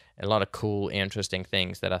lot of cool, interesting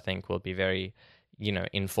things that I think will be very,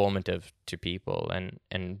 informative to people and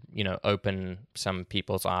open some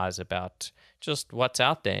people's eyes about just what's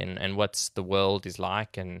out there and what's the world is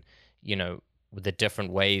like, and, the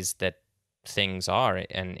different ways that things are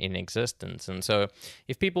and in existence. And so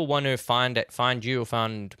if people want to find you or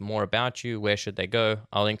find more about you, where should they go?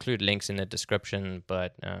 I'll include links in the description,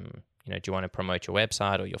 but do you want to promote your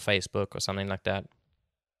website or your Facebook or something like that?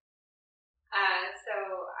 So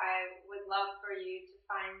I would love for you to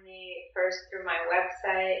find me first through my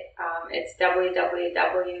website. It's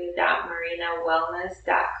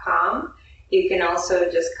www.marinawellness.com. You can also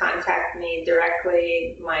just contact me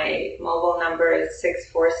directly. My mobile number is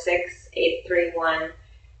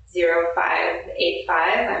 646-831-0585.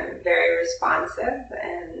 I'm very responsive,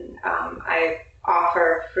 and I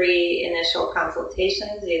offer free initial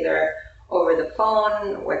consultations either over the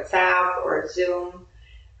phone, WhatsApp, or Zoom.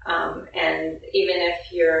 And even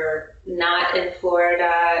if you're not in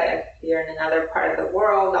Florida, if you're in another part of the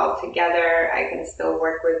world altogether, I can still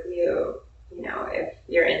work with you, if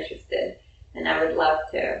you're interested. And I would love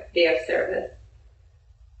to be of service.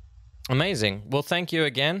 Amazing. Well, thank you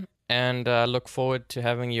again, and look forward to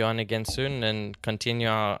having you on again soon and continue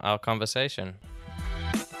our conversation.